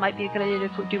thought that might be a good idea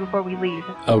to do before we leave.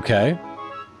 Okay.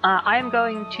 I'm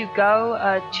going to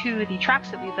go to the tracks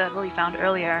that Lily found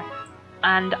earlier,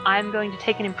 and I'm going to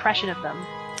take an impression of them.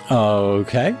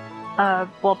 Okay.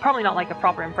 Well, probably not like a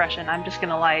proper impression. I'm just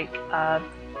gonna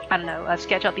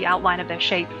sketch out the outline of their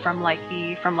shape from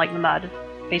the mud,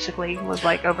 basically, was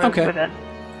like over with it.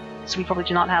 So we probably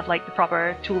do not have like the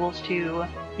proper tools to,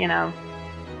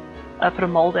 put a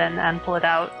mold in and pull it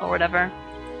out or whatever.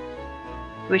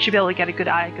 We should be able to get a good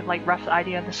rough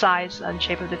idea of the size and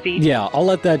shape of the feet. Yeah, I'll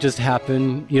let that just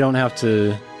happen. You don't have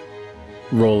to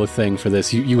roll a thing for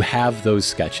this. You have those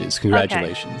sketches.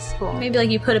 Congratulations. Okay. Cool. Maybe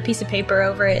you put a piece of paper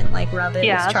over it and rub it with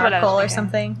that's what I was charcoal or thinking.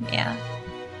 something. Yeah.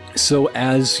 So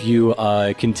as you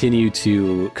continue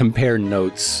to compare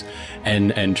notes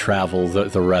and travel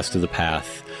the rest of the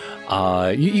path,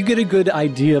 you get a good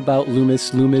idea about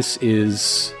Loomis. Loomis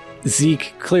is...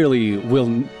 Zeke clearly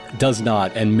does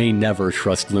not and may never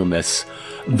trust Loomis.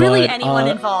 Really, but, anyone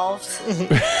involved.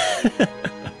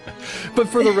 But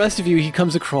for the rest of you, he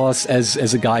comes across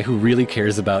as a guy who really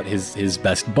cares about his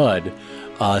best bud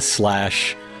 /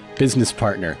 business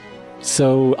partner.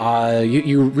 So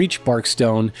you reach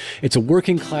Barkstone. It's a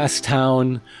working class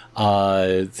town.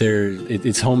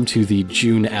 It's home to the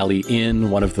June Alley Inn,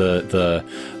 one of the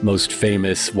most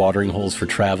famous watering holes for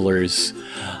travelers.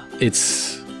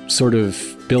 It's sort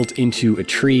of built into a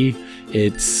tree.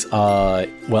 It's in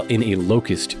a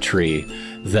locust tree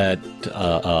that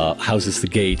houses the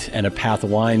gate, and a path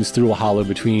winds through a hollow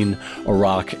between a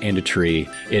rock and a tree.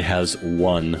 It has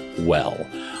one well.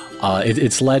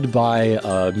 It's led by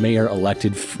a mayor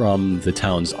elected from the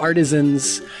town's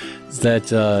artisans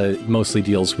that mostly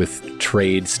deals with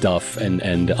trade stuff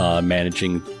and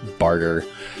managing barter.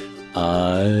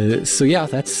 So yeah,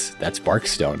 that's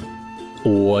Barkstone.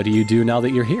 What do you do now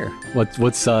that you're here?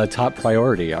 What's top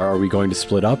priority? Are we going to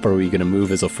split up? Are we going to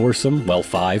move as a foursome? Well,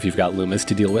 5. You've got Loomis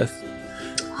to deal with.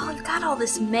 Well, you've got all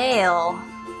this mail.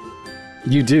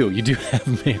 You do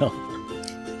have mail.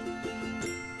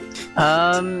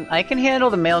 I can handle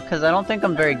the mail because I don't think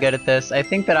I'm very good at this. I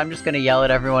think that I'm just going to yell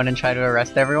at everyone and try to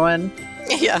arrest everyone.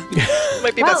 Yeah.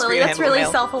 Might be Wow, best for Lily, you to that's handle the really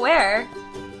mail. self-aware.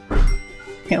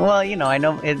 Well, I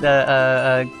know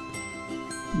a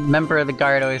member of the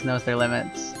guard always knows their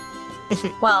limits.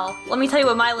 Well, let me tell you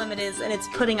what my limit is, and it's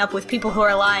putting up with people who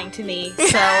are lying to me.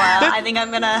 So I think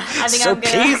I'm gonna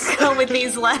go with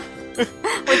these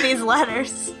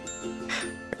letters.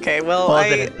 Okay, well, Well,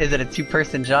 is it a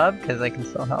 2-person job? Because I can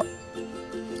still help.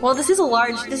 Well, this is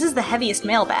the heaviest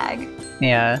mail bag.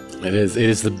 Yeah. It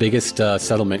is the biggest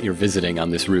settlement you're visiting on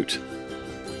this route.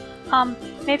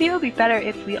 Maybe it would be better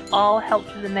if we all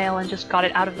helped with the mail and just got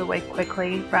it out of the way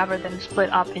quickly, rather than split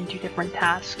up into different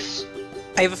tasks.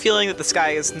 I have a feeling that this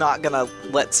guy is not gonna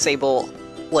let Sable,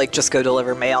 just go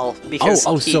deliver mail, because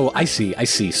So I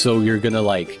see. So you're gonna,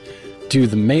 do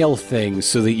the mail thing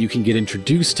so that you can get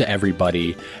introduced to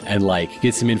everybody and like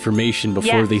get some information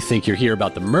before Yes. they think you're here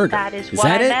about the murder. That is Is what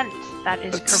that I it? meant. That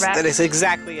is correct. That is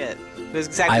exactly it. That is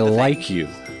exactly I the like thing. you.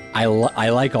 I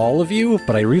like all of you,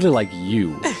 but I really like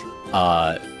you.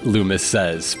 Loomis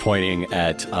says, pointing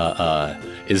at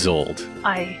Isolde.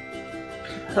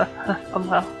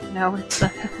 Well, no, it's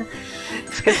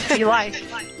good to be liked.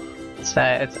 It's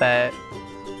that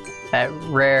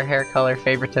rare hair color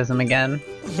favoritism again.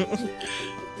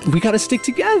 We gotta stick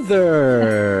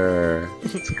together.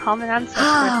 It's common ancestry.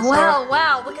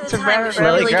 Wow, look at It's the a time. rare- We should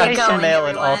rare- Lily really grabbed get some going, mail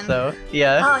and everyone. also,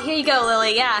 yeah. Oh, here you go,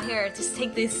 Lily. Yeah, here, just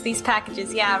take these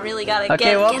packages. Yeah, really gotta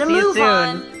Okay, well, get a see you move soon.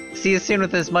 on. See you soon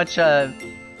with as much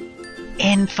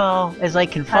info as I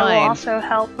can I will find. also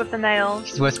help with the mail.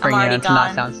 She's whispering I'm you already to not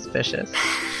gone. sound suspicious.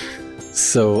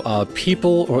 So,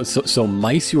 so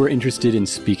mice you are interested in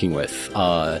speaking with.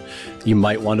 You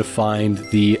might want to find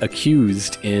the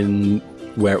accused in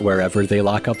wherever they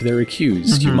lock up their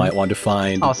accused. You Mhm. might want to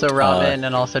find Also Robin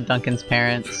and also Duncan's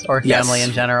parents or Yes. family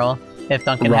in general. If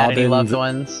Duncan had any Robin, loved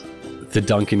ones. the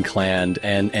Duncan clan,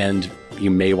 and you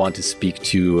may want to speak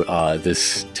to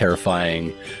this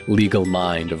terrifying legal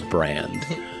mind of Brand.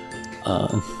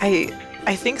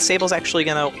 I think Sable's actually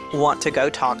gonna want to go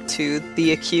talk to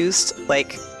the accused,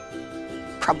 like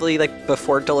probably like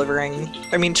before delivering.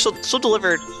 I mean, she'll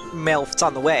deliver mail if it's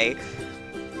on the way,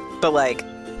 but like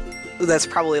that's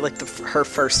probably like her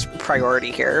first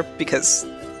priority here because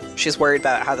she's worried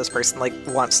about how this person like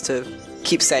wants to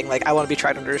keep saying like I want to be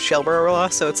tried under Shelborough law.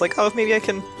 So it's like, oh, maybe I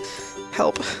can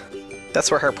help. That's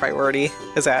where her priority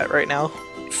is at right now.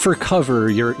 For cover,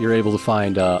 you're able to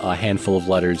find a handful of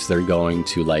letters that are going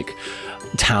to like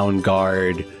town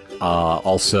guard.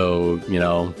 Also, you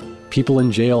know, people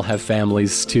in jail have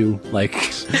families too. Like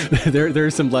there are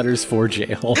some letters for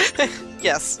jail.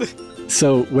 Yes.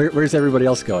 So where's everybody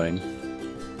else going?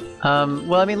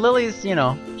 Well, I mean, Lily's, you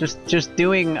know, just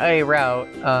doing a route,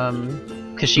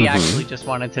 because she actually just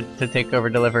wanted to take over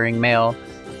delivering mail.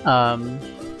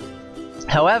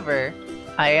 However,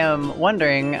 I am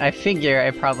wondering, I figure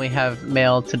I probably have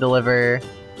mail to deliver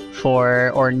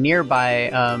for, or nearby,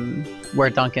 where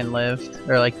Duncan lived,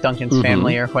 or like Duncan's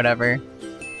family or whatever.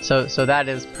 So that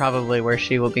is probably where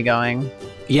she will be going.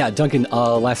 Yeah, Duncan,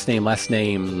 last name.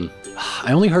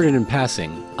 I only heard it in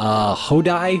passing.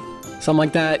 Hodai? Something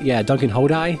like that? Yeah, Duncan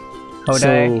Hodai? Hodai.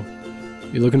 So,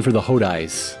 you're looking for the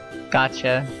Hodais.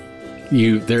 Gotcha.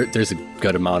 There's a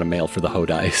good amount of mail for the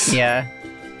Hodais. Yeah.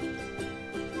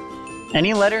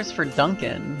 Any letters for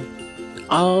Duncan?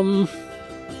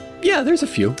 Yeah, there's a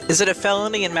few. Is it a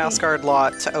felony in Mouse Guard law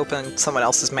to open someone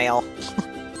else's mail?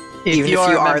 If Even you if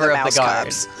are you a are member the of Mouse the guard.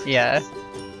 Cops. Yeah.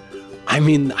 I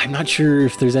mean, I'm not sure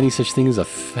if there's any such thing as a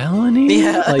felony.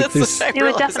 Yeah, like that's there's what I It would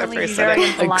realized definitely after I be said very it.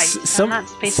 impolite. some and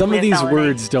that's basically some of a these felony.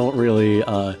 words don't really.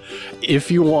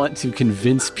 If you want to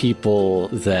convince people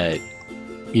that,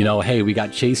 you know, hey, we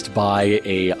got chased by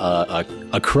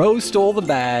a crow stole the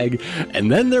bag,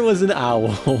 and then there was an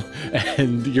owl,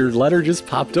 and your letter just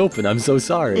popped open. I'm so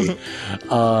sorry.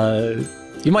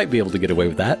 You might be able to get away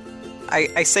with that.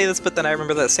 I say this, but then I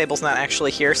remember that Sable's not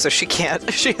actually here, so she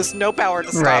can't. She has no power to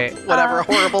stop Right. whatever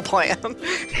horrible plan.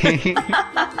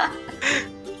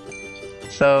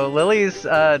 So Lily's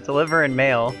delivering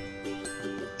mail,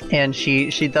 and she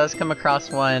does come across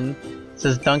one. It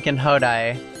says Duncan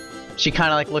Hodai. She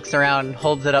kind of like looks around, and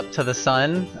holds it up to the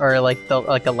sun or like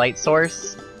a light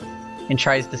source, and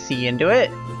tries to see into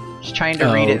it. She's trying to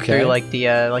read it Okay. through like the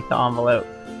envelope.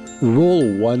 Roll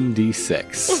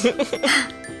 1d6.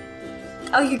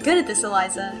 Oh, you're good at this,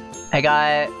 Eliza. I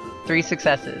got 3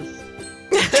 successes.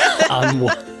 on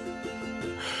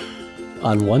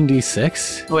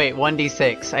 1d6. Wait,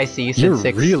 1d6. I see. You said You're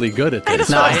 6. really good at this.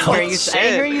 No, I Oh, didn't hear you. I shit.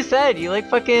 didn't hear you said. You like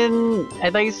fucking.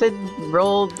 I thought you said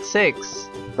rolled 6.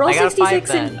 Roll I got a 5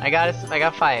 66 then. and I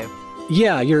got 5.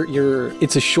 Yeah, you're.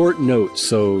 It's a short note,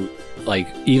 so like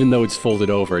even though it's folded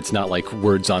over, it's not like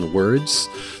words on words,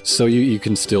 so you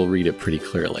can still read it pretty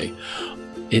clearly.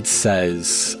 It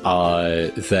says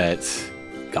that,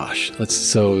 gosh,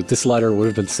 so this letter would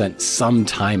have been sent some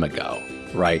time ago,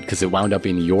 right? Because it wound up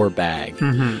in your bag.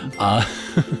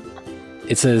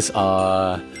 It says,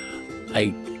 I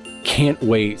can't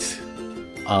wait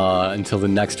until the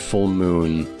next full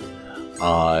moon.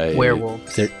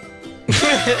 Werewolves. there-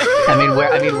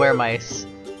 I mean, were mice.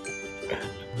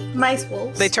 mice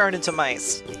wolves. They turn into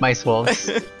mice. Mice wolves.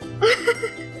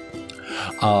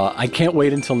 I can't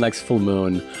wait until next full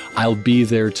moon. I'll be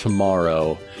there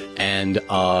tomorrow, and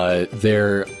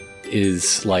there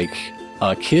is like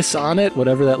a kiss on it,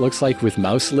 whatever that looks like, with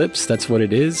mouse lips. That's what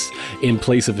it is, in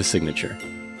place of a signature.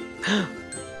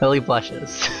 Lily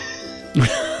blushes.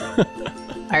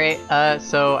 Alright,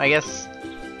 so I guess...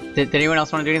 Did anyone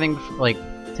else want to do anything? Like,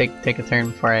 take a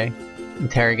turn before I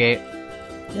interrogate?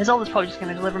 Isolde's probably just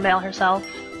going to deliver mail herself.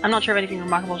 I'm not sure of anything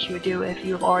remarkable she would do if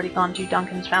you have already gone to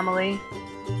Duncan's family.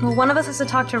 Well, one of us has to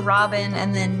talk to Robin,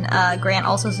 and then Grant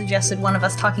also suggested one of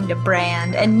us talking to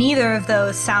Brand, and neither of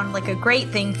those sound like a great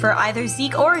thing for either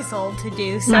Zeke or Isolde to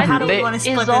do, so how do we want to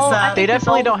split this up? They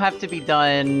definitely don't have to be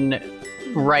done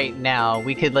right now.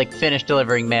 We could, like, finish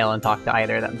delivering mail and talk to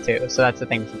either of them, too, so that's the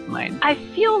thing to keep in mind. I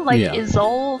feel like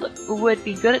Isolde would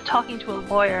be good at talking to a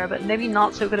lawyer, but maybe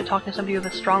not so good at talking to somebody with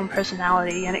a strong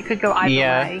personality, and it could go either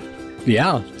way.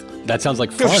 Yeah, that sounds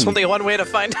like fun. There's only one way to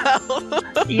find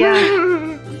out.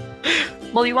 Yeah.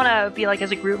 Well, you want to be like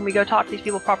as a group and we go talk to these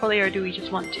people properly, or do we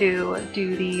just want to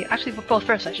do the... Actually, well,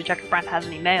 first I should check if Brent has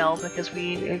any mail, because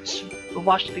it's a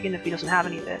wash to begin if he doesn't have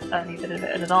any of it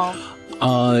at all.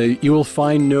 You will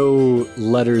find no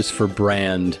letters for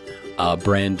Brand.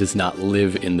 Brand does not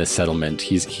live in the settlement.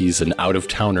 He's an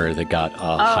out-of-towner that got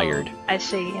hired. I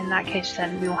see. In that case,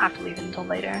 then we won't have to leave it until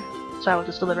later. So I will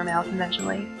just deliver mail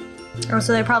conventionally. Oh,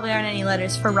 so there probably aren't any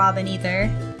letters for Robin either.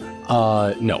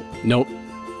 No. Nope.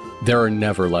 There are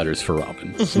never letters for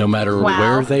Robin. No matter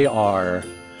where they are,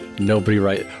 nobody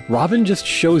Robin just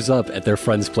shows up at their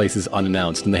friends' places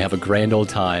unannounced, and they have a grand old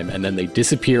time, and then they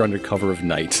disappear under cover of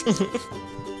night.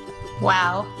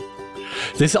 Wow.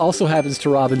 This also happens to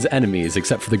Robin's enemies,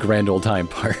 except for the grand old time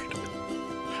part.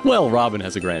 Well, Robin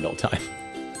has a grand old time.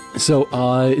 So,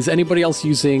 is anybody else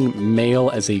using mail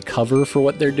as a cover for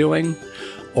what they're doing?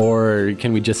 Or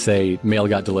can we just say, mail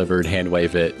got delivered, hand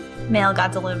wave it? Mail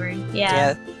got delivered,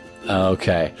 yeah.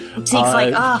 Okay. Zeke's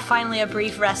like, finally a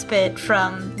brief respite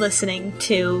from listening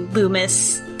to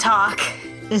Loomis talk.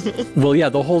 Well, yeah,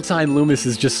 the whole time Loomis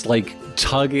is just, like,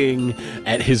 tugging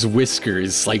at his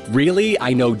whiskers. Like, really?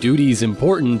 I know duty's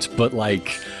important, but,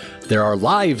 like, there are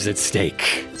lives at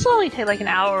stake. This will only take, like, an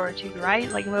hour or two, right?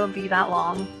 Like, it won't be that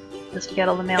long just to get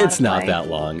all the mail It's not that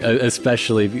long,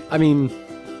 especially, I mean...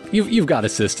 You've got a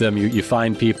system. You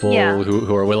find people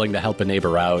who are willing to help a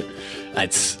neighbor out.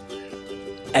 It's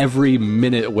every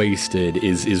minute wasted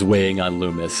is weighing on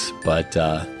Loomis, but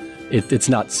it's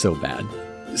not so bad.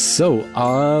 So,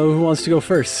 who wants to go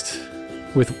first?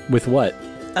 With what?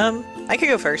 I could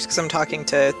go first because I'm talking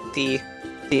to the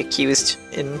accused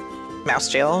in Mouse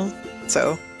Jail.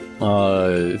 So,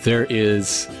 there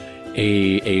is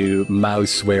a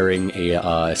mouse wearing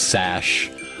a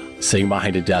sash, sitting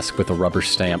behind a desk with a rubber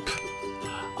stamp.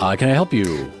 Can I help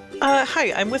you?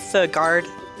 Hi, I'm with the guard,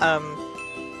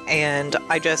 and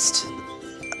I just,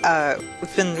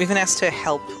 we've been asked to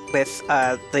help with,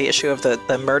 the issue of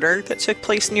the murder that took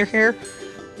place near here.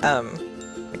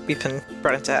 We've been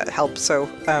brought in to help, so,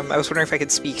 I was wondering if I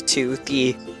could speak to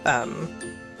the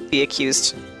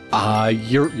accused.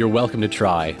 You're welcome to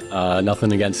try.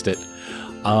 Nothing against it.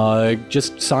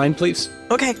 Just sign, please.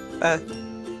 Okay,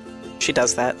 she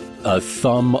does that. A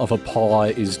thumb of a paw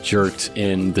is jerked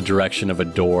in the direction of a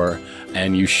door,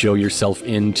 and you show yourself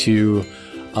into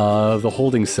the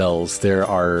holding cells. There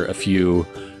are a few...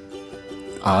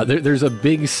 there's a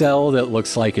big cell that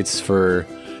looks like it's for,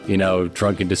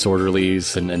 drunken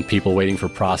disorderlies and people waiting for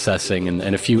processing,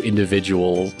 and a few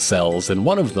individual cells, and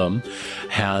one of them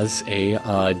has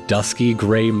a dusky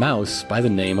gray mouse by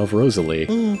the name of Rosalie.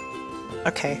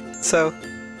 Okay, so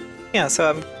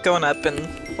I'm going up and,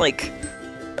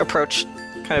 approach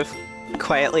kind of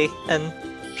quietly and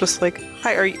just like,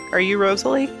 hi, are you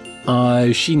Rosalie?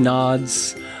 She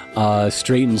nods,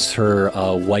 straightens her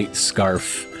white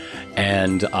scarf,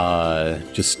 and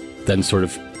just then sort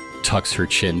of tucks her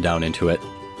chin down into it.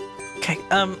 Okay,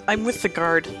 I'm with the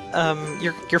guard.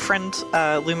 Your friend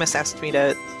Loomis asked me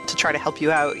to try to help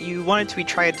you out. You wanted to be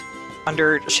tried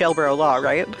under Shaleborough law,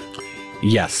 right?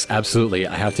 Yes, absolutely.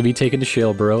 I have to be taken to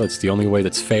Shaleborough. It's the only way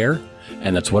that's fair,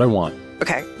 and that's what I want.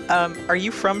 Okay, are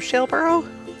you from Shaleborough?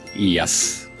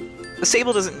 Yes.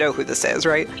 Sable doesn't know who this is,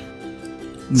 right?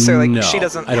 So, no, she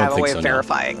doesn't I don't have a think way so, of no.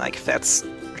 verifying, if that's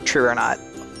true or not.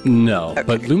 No, Okay.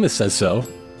 but Loomis says so.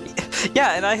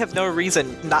 Yeah, and I have no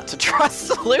reason not to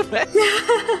trust Loomis.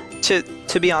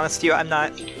 To be honest with you, I'm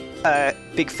not a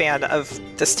big fan of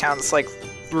this town's,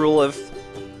 rule of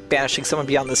banishing someone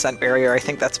beyond the scent barrier. I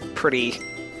think that's pretty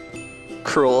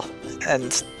cruel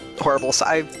and horrible, so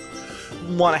I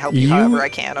want to help you however I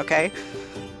can, okay?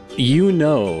 You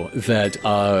know that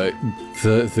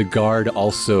the guard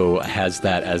also has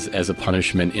that as a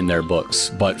punishment in their books,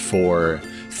 but for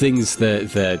things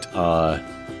that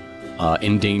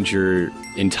endanger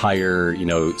entire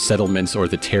settlements or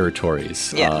the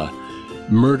territories. Yeah.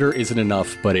 Murder isn't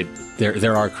enough, but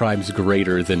there are crimes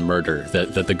greater than murder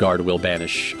that the guard will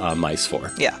banish mice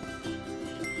for. Yeah.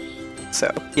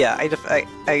 So yeah,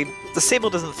 the Sable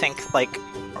doesn't think like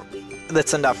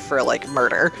that's enough for like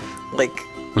murder, like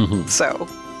so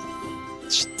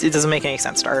it doesn't make any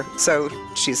sense to her. So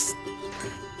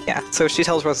so she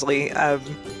tells Rosalie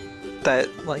that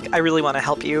like I really want to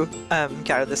help you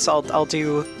get out of this. So I'll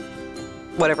do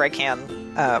whatever I can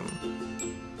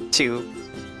to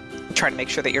try to make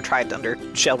sure that you're tried under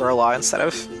Shaleborough law instead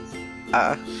of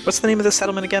what's the name of the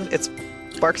settlement again? It's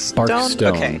Barkstone?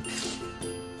 Barkstone. Okay.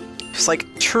 It's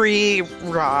like tree,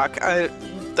 rock. I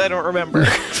don't remember,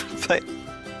 but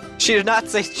she did not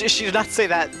say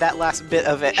that last bit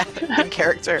of it in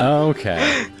character.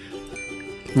 Okay.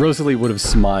 Rosalie would have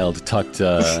smiled, tucked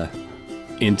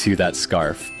into that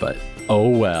scarf, but oh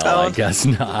well, I guess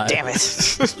not. Damn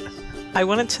it! I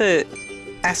wanted to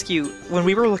ask you, when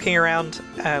we were looking around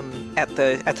at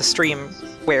the stream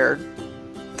where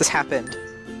this happened,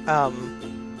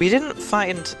 we didn't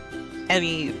find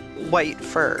any white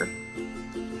fur,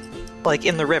 like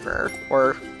in the river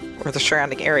or the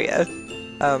surrounding area.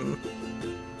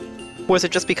 Was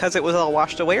it just because it was all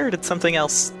washed away, or did something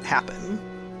else happen?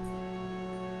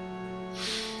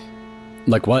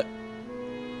 Like what?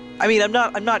 I mean, I'm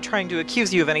not trying to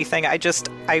accuse you of anything.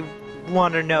 I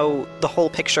want to know the whole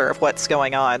picture of what's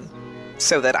going on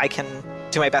so that I can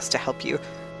do my best to help you.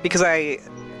 Because I'm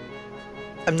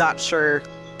not sure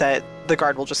that the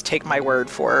guard will just take my word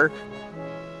for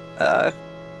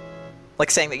like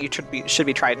saying that you should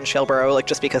be tried in Shaleborough, like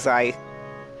just because I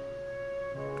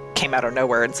came out of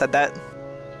nowhere and said that.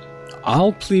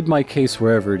 I'll plead my case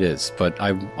wherever it is, but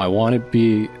I want to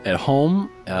be at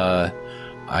home.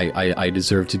 I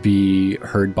deserve to be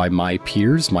heard by my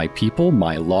peers, my people,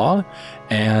 my law,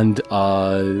 and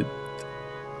I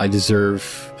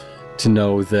deserve to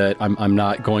know that I'm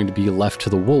not going to be left to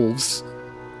the wolves,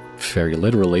 very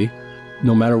literally,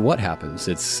 no matter what happens.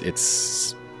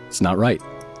 It's not right.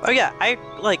 Oh yeah, I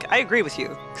agree with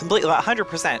you completely,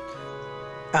 100%.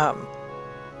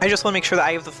 I just want to make sure that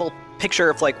I have the full picture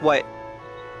of like what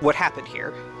happened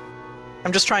here.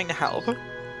 I'm just trying to help.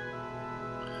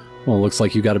 Well, it looks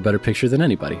like you got a better picture than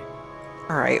anybody.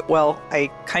 Alright, well,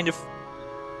 I kind of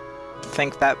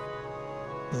think that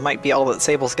might be all that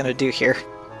Sable's gonna do here.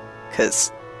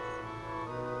 Because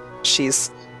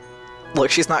she's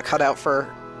not cut out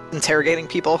for interrogating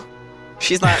people.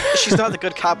 She's not the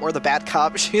good cop or the bad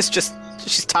cop. She's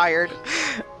tired.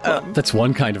 That's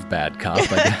one kind of bad cop,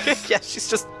 I guess. Yeah,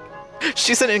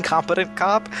 she's an incompetent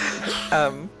cop.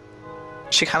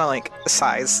 She kind of like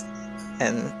sighs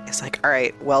and is like, all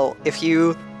right, well, if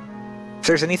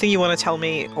there's anything you want to tell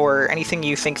me or anything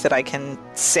you think that I can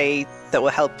say that will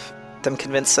help them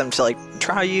convince them to like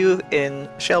try you in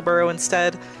Shaleborough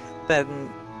instead,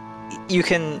 then you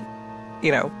can,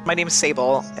 my name is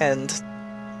Sable, and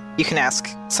you can ask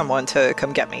someone to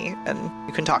come get me, and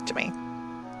you can talk to me.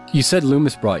 You said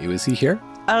Loomis brought you. Is he here?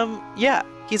 Yeah.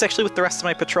 He's actually with the rest of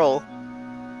my patrol.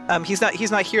 He's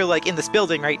not here, like, in this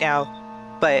building right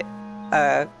now, but,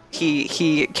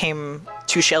 he came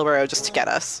to Shaleborough just to get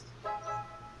us.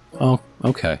 Oh,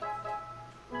 okay.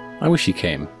 I wish he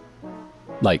came.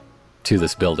 Like, to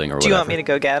this building or whatever. Do you want me to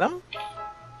go get him?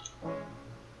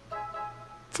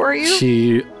 For you?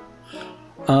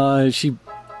 She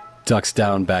ducks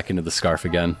down back into the scarf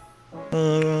again.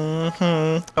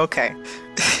 Okay.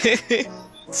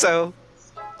 So,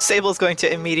 Sable's going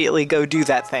to immediately go do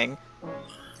that thing.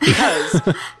 Because,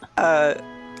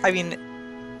 I mean,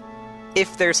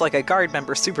 if there's like a guard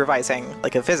member supervising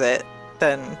like a visit,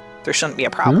 then there shouldn't be a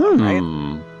problem,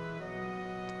 right?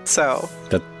 So,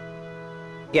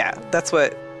 yeah, that's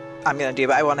what I'm gonna do,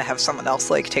 but I want to have someone else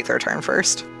like take their turn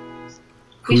first.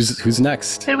 Who's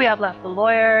next? Who do we have left? The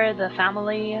lawyer, the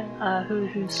family, who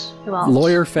else?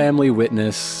 Lawyer, family,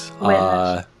 witness.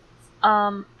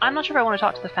 I'm not sure if I want to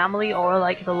talk to the family or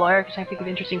like the lawyer, because I think of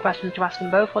interesting questions to ask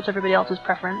them both. What's everybody else's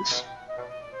preference?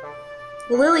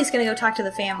 Well, Lily's gonna go talk to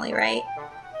the family, right?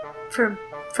 For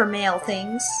male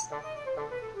things.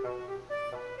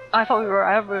 I thought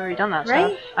I've already done that right?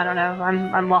 stuff. I don't know.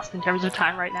 I'm lost in terms of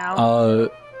time right now.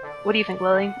 What do you think,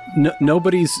 Lily?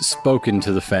 Nobody's spoken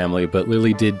to the family, but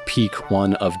Lily did peek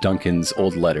one of Duncan's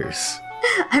old letters.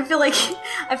 I feel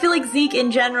like Zeke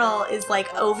in general is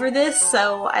like over this,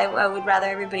 so I would rather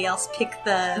everybody else pick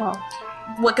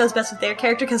what goes best with their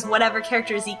character, because whatever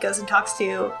character Zeke goes and talks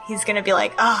to, he's gonna be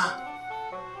like,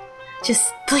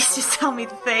 please just tell me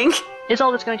the thing.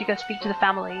 Isolde's going to go speak to the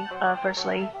family,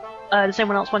 firstly. Does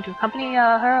anyone else want to accompany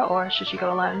her, or should she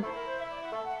go alone?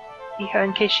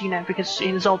 In case because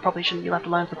Isolde probably shouldn't be left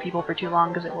alone for people for too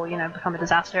long, because it will, become a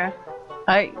disaster.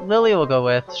 Lily will go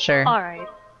with, sure. Alright.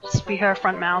 Just be her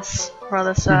front mouse for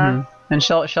this, And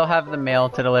she'll have the mail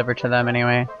to deliver to them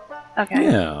anyway. Okay.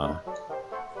 Yeah.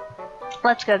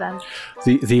 Let's go then.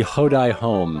 The Hodai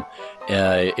home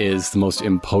is the most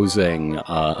imposing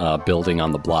building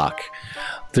on the block.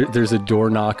 There's a door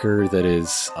knocker that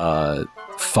is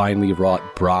finely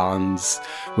wrought bronze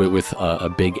with a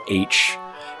big H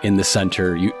in the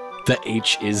center. The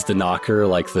H is the knocker,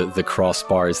 like the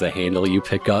crossbar is the handle you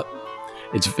pick up.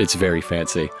 It's very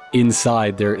fancy.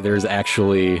 Inside there's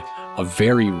actually a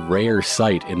very rare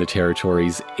sight in the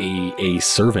territories, a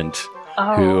servant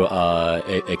who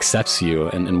accepts you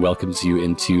and welcomes you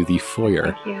into the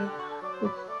foyer. Thank you.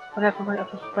 Whenever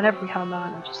we have a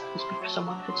moment, I'll just speak for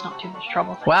someone if it's not too much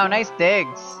trouble. Thank Wow, you. nice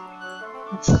digs.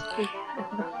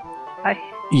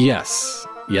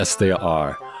 Yes, they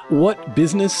are. What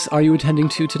business are you attending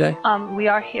to today? We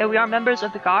are here. We are members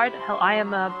of the guard. Hell, I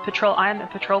am a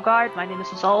patrol guard. My name is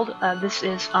Isolde. This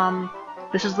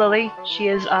is Lily. She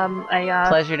is a.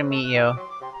 Pleasure to meet you.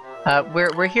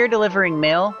 We're here delivering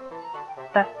mail.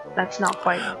 That's not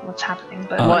quite what's happening,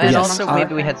 but Well, and yes, also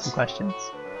maybe we had some questions.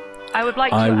 I would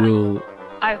like to.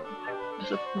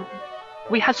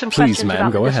 We had some Please, questions ma'am,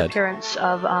 about go the ahead. disappearance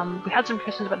of. We had some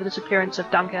questions about the disappearance of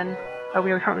Duncan.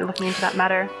 We are currently looking into that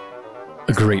matter.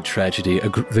 A great tragedy,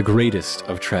 the greatest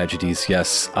of tragedies,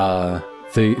 yes.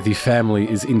 The family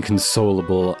is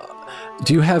inconsolable.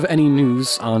 Do you have any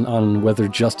news on whether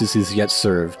justice is yet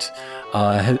served?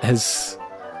 Has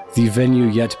the venue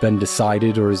yet been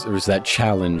decided, or is that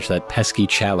challenge, that pesky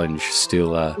challenge,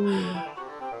 still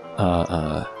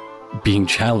being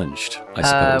challenged, I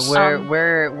suppose?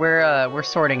 We're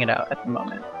sorting it out at the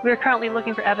moment. We are currently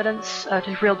looking for evidence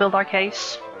to rebuild our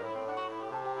case.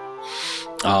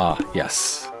 Ah,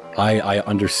 yes. I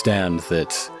understand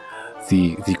that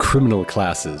the criminal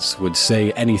classes would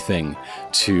say anything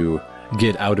to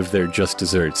get out of their just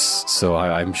desserts, so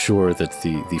I'm sure that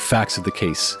the facts of the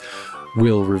case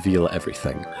will reveal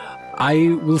everything.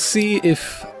 I will see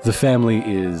if the family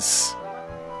is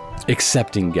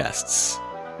accepting guests.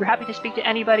 We're happy to speak to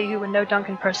anybody who would know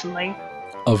Duncan personally.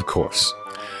 Of course.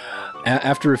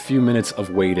 After a few minutes of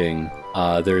waiting,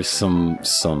 there's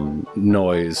some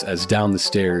noise as down the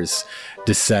stairs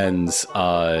descends.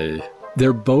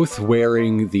 They're both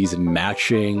wearing these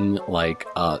matching,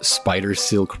 spider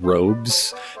silk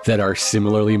robes that are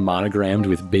similarly monogrammed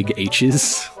with big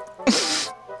H's.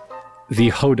 The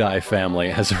Hodai family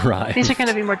has arrived. These are going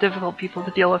to be more difficult people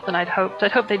to deal with than I'd hoped.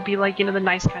 I'd hoped they'd be like, the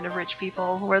nice kind of rich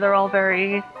people, where they're all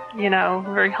very,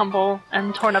 very humble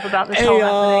and torn up about this whole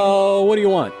happening. What do you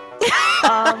want?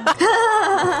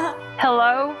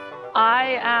 Hello?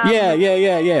 I am...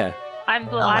 Yeah. Oh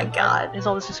my God.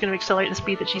 Isolde, this is going to accelerate the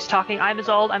speed that she's talking. I'm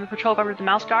Isolde. I'm a patrol guard with the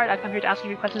Mouse Guard. I've come here to ask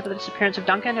you questions about the disappearance of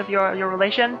Duncan, of your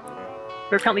relation.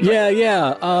 We're currently...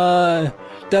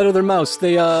 That other mouse,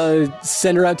 they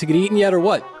send her out to get eaten yet, or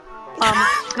what?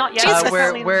 Not yet.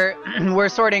 We're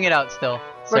sorting it out still.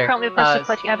 We're currently in the process of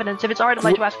collecting evidence. If it's alright, I'd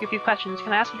like to ask you a few questions.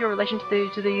 Can I ask you your relation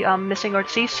to the missing or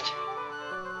deceased?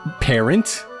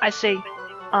 Parent? I see.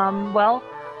 Well,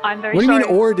 I'm very sorry. What do you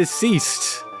mean, or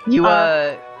deceased?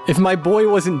 If my boy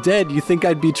wasn't dead, you think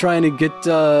I'd be trying to get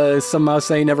some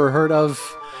mouse I ain't never heard of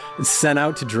sent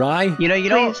out to dry? You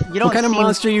don't What kind of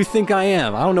monster you think I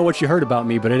am? I don't know what you heard about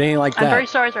me, but it ain't like that. I'm very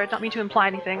sorry, sir. I don't mean to imply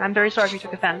anything. I'm very sorry if you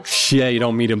took offense. Yeah, you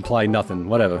don't mean to imply nothing.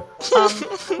 Whatever.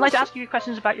 I'd like to ask you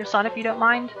questions about your son, if you don't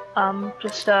mind.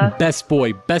 Best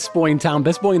boy in town,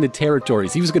 best boy in the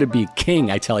territories. He was going to be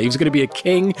king, I tell you. He was going to be a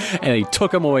king, and they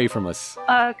took him away from us.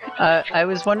 I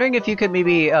was wondering if you could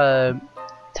maybe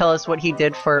tell us what he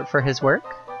did for his work.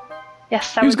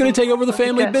 Yes, he was going to take over the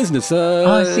family business.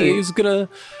 I see.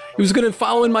 He was gonna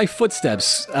follow in my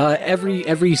footsteps.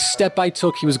 Every step I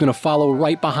took, he was gonna follow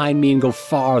right behind me and go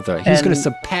farther. He was gonna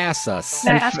surpass us.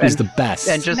 He's the best.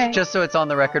 And just so it's on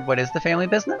the record, what is the family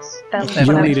business? You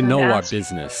don't need to know our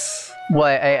business. Well,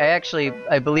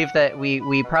 I believe that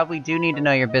we probably do need to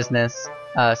know your business,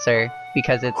 sir,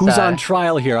 because it's who's on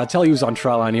trial here. I'll tell you who's on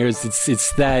trial on here.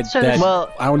 It's that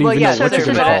I don't even know what you're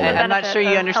gonna call it. I'm not sure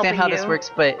you understand how this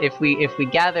works, but if we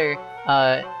gather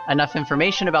enough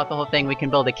information about the whole thing, we can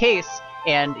build a case,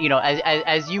 and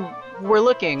as you were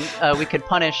looking, we could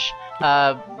punish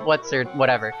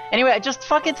whatever. Anyway, just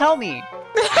fucking tell me.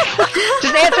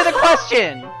 Just answer the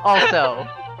question.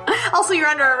 Also, you're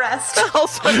under arrest.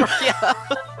 Yeah.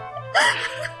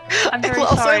 I'm very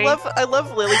sorry. I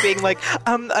love Lily being like,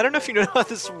 I don't know if you know how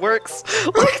this works,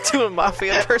 like to a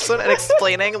mafia person and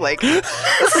explaining like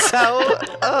this is how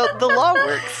the law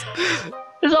works.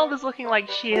 Isolde looking like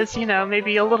she is,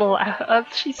 maybe a little.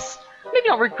 She's maybe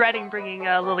not regretting bringing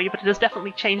Lily, but it has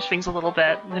definitely changed things a little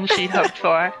bit than she'd hoped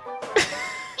for.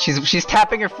 She's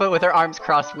tapping her foot with her arms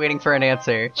crossed, waiting for an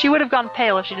answer. She would have gone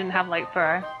pale if she didn't have light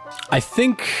fur. I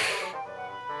think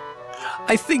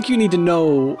I think you need to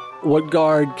know what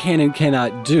guard can and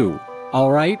cannot do.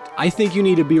 All right? I think you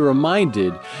need to be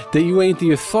reminded that you ain't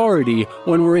the authority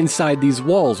when we're inside these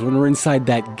walls, when we're inside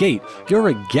that gate. You're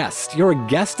a guest. You're a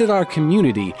guest in our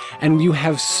community, and you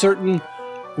have certain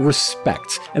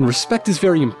respect. And respect is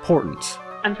very important.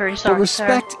 I'm very sorry, But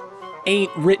respect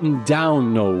ain't written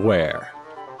down nowhere.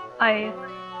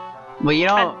 Well, you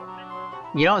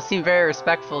don't seem very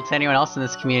respectful to anyone else in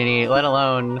this community, let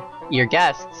alone your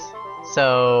guests.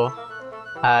 So,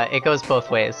 it goes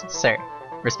both ways, sir.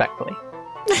 Respectfully.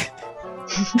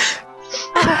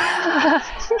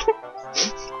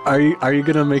 Are you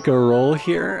gonna make a roll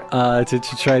here to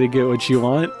try to get what you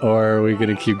want, or are we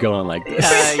gonna keep going like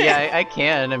this? Yeah, I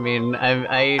can. I mean,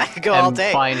 I could go all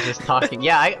day. Fine just talking.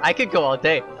 Yeah, I could go all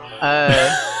day.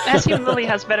 I assume Lily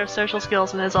has better social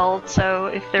skills than Isolde, so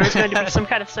if there is going to be some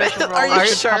kind of social role, Are you I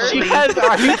should sure? probably... She has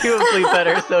arguably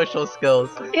better social skills.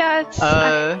 Yeah, it's...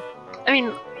 I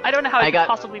mean, I don't know how it could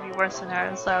possibly be worse than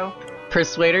her, so...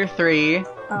 Persuader 3,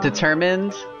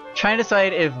 Determined. Trying to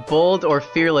decide if Bold or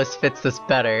Fearless fits this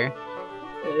better.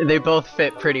 They both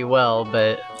fit pretty well,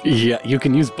 but... Yeah, you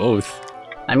can use both.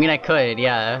 I mean, I could,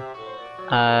 yeah.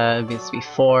 It needs to be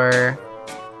 4...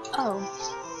 Oh.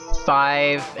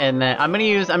 5, and then I'm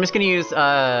just gonna use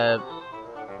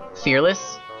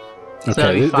Fearless. So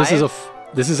Okay, that'd be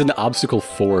this is an obstacle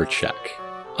 4 check.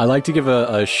 I like to give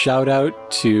a shout out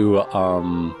to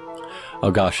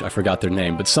oh gosh, I forgot their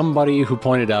name, but somebody who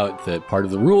pointed out that part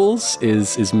of the rules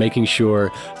is making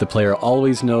sure the player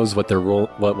always knows what their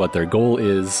what their goal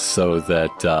is, so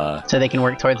that so they can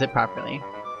work towards it properly.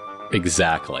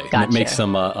 Exactly. Gotcha. Make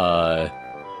some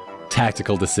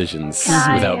tactical decisions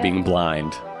Can without being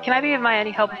blind. Can I be of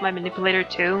any help with my manipulator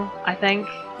too, I think?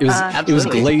 It was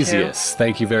Absolutely. Glazius.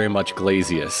 Thank you very much,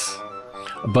 Glazius.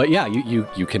 But yeah,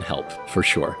 you can help for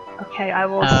sure. Okay, I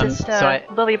will assist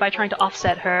Lily by trying to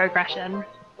offset her aggression.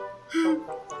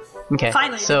 Okay.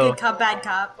 Finally, so the good cop, bad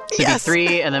cop. so Yes. be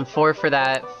 3, and then 4 for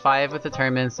that. 5 with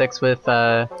Determined, 6 with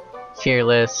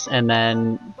Fearless, and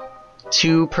then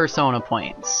 2 Persona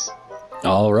points.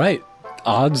 All right.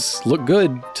 Odds look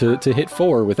good to hit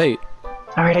 4 with 8.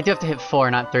 All right, I do have to hit 4,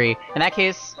 not 3. In that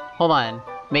case, hold on.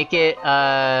 Make it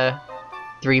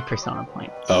 3 Persona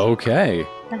points. Okay.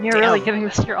 And you're really giving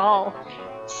this your all.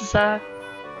 This is,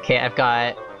 Okay, I've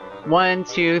got 1,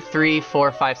 2, 3,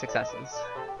 4, 5 successes.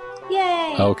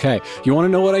 Yay! Okay. You want to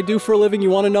know what I do for a living? You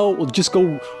want to know? Well, just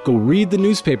go read the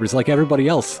newspapers like everybody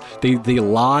else. They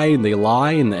lie and they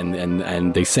lie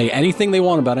and they say anything they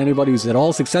want about anybody who's at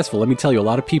all successful. Let me tell you, a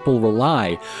lot of people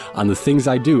rely on the things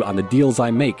I do, on the deals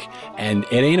I make. And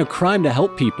it ain't a crime to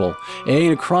help people. It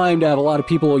ain't a crime to have a lot of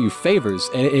people owe you favors.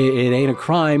 It ain't a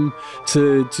crime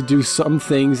to do some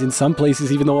things in some places,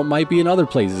 even though it might be in other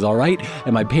places, all right?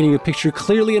 Am I painting a picture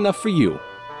clearly enough for you?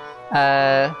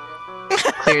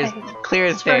 Clear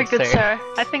as day, very good, sir.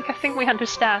 I think we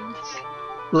understand.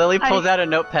 Lily pulls out a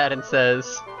notepad and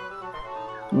says,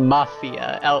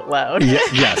 "Mafia" out loud.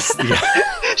 Yes. Yeah.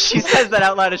 She says that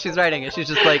out loud as she's writing it. She's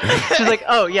like,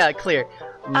 "Oh yeah, clear."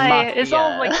 Mafia.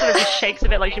 Isolde like sort of just shakes a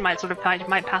bit, like she might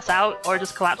might pass out or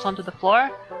just collapse onto the floor.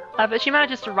 But she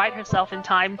manages to right herself in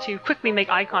time to quickly make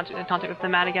eye contact with the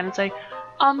man again and say,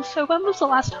 so when was the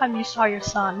last time you saw your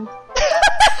son?"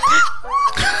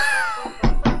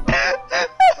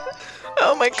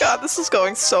 Oh my god, this is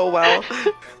going so well.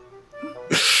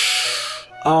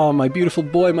 Oh, my beautiful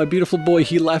boy,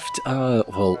 he left,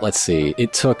 well, let's see,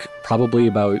 it took probably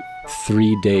about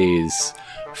 3 days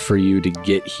for you to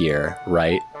get here,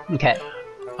 right? Okay.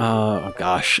 Oh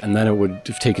gosh, and then it would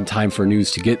have taken time for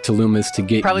news to get to Loomis, to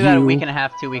get Probably you. about a week and a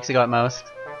half, 2 weeks ago at most.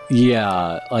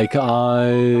 Yeah, like,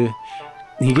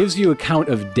 he gives you a count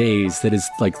of days that is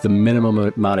like the minimum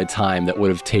amount of time that would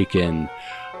have taken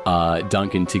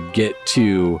Duncan to get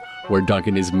to where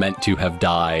Duncan is meant to have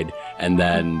died, and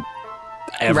then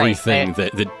everything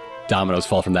that dominoes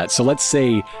fall from that. So let's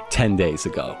say 10 days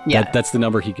ago. Yeah. That's the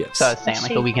number he gives. So I was saying,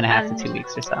 like a week and a half to 2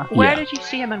 weeks or so. Where Yeah. did you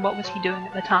see him and what was he doing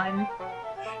at the time?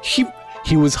 He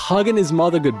was hugging his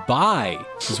mother goodbye,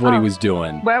 is what he was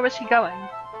doing. Where was he going?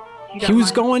 He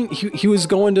was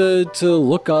going to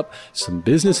look up some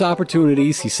business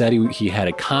opportunities. He said he had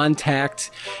a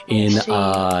contact in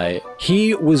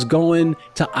he was going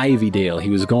to Ivydale. He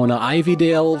was going to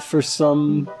Ivydale for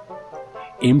some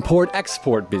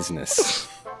import-export business.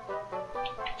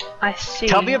 I see.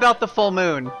 Tell me about the full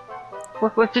moon.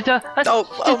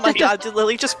 Oh my god, did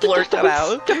Lily just blurt that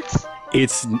out?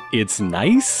 It's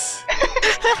nice.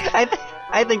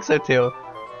 I think so too.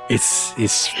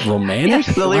 It's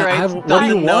romantic. Lily writes, what do you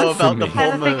 "Doesn't know want from about me?" the I'm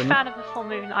a full big moon. fan of the full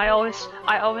moon. I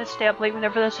always stay up late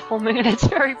whenever there's a full moon. It's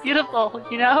very beautiful,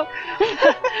 you know?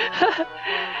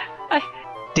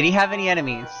 Did he have any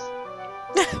enemies?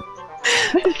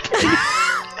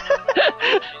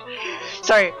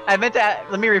 Sorry, I meant to.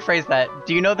 Let me rephrase that.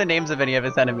 Do you know the names of any of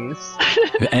his enemies?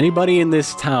 If anybody in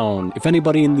this town, if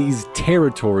anybody in these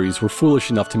territories were foolish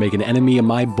enough to make an enemy of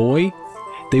my boy,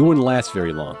 they wouldn't last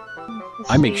very long.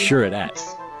 I make sure of that.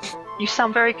 You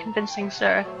sound very convincing,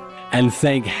 sir. And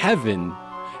thank heaven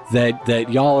that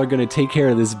y'all are going to take care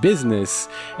of this business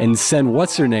and send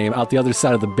what's-her-name out the other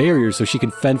side of the barrier so she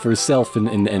can fend for herself and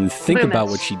think Loomis. about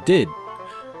what she did.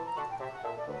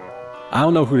 I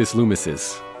don't know who this Loomis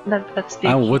is. That's the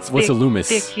What's a Loomis?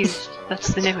 The accused. That's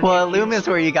the name of Well, the accused. Loom is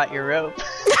where you got your rope.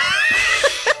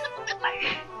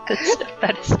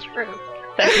 That is true.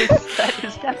 That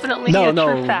is definitely No, a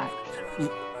no. true fact.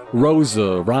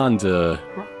 Rosa, Rhonda,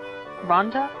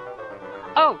 Rhonda?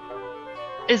 Oh!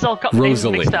 Isolde got my names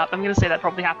Rosalie. mixed up. I'm gonna say that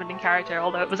probably happened in character,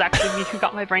 although it was actually me who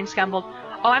got my brain scrambled.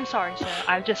 Oh, I'm sorry,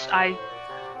 sir.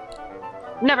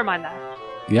 Never mind that.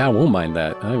 Yeah, I won't mind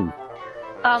that.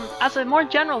 As a more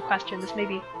general question, this may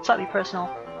be slightly personal,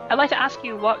 I'd like to ask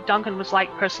you what Duncan was like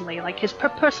personally, like his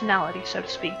personality, so to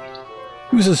speak.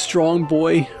 He was a strong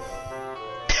boy.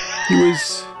 He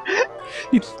was...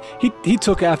 He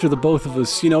took after the both of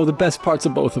us, you know, the best parts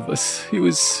of both of us. He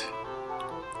was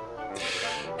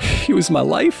my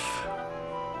life.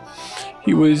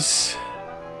 He was...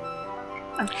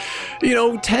 You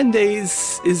know, 10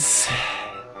 days is...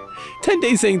 10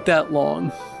 days ain't that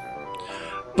long.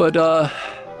 But,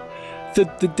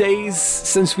 the days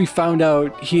since we found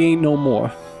out he ain't no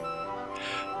more.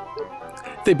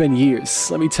 They've been years,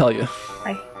 let me tell you.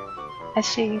 I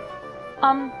see.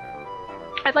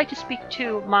 I'd like to speak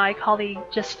to my colleague,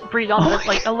 just breathe on it,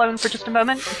 like, alone for just a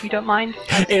moment, if you don't mind.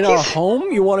 In our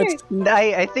home? You want to...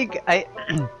 I think I'm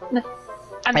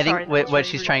I sorry, think that's what really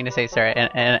she's rude. trying to say, Sarah,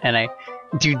 and I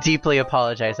do deeply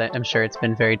apologize. I'm sure it's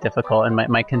been very difficult, and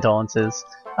my condolences.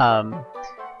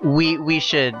 We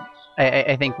should.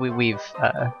 I think we've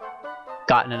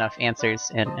gotten enough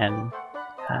answers, and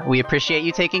we appreciate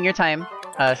you taking your time,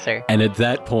 sir. And at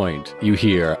that point, you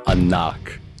hear a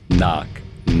knock, knock,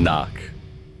 knock.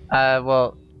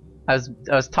 Well, I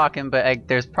was talking, but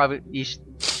there's probably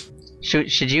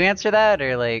should you answer that,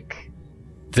 or like?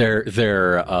 Their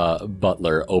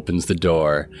butler opens the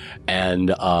door,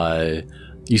 and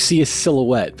you see a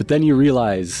silhouette, but then you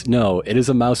realize, no, it is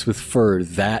a mouse with fur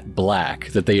that black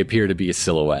that they appear to be a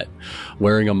silhouette,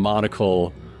 wearing a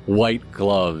monocle, white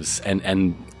gloves,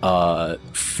 and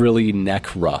frilly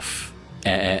neck ruff,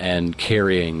 and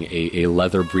carrying a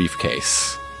leather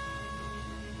briefcase.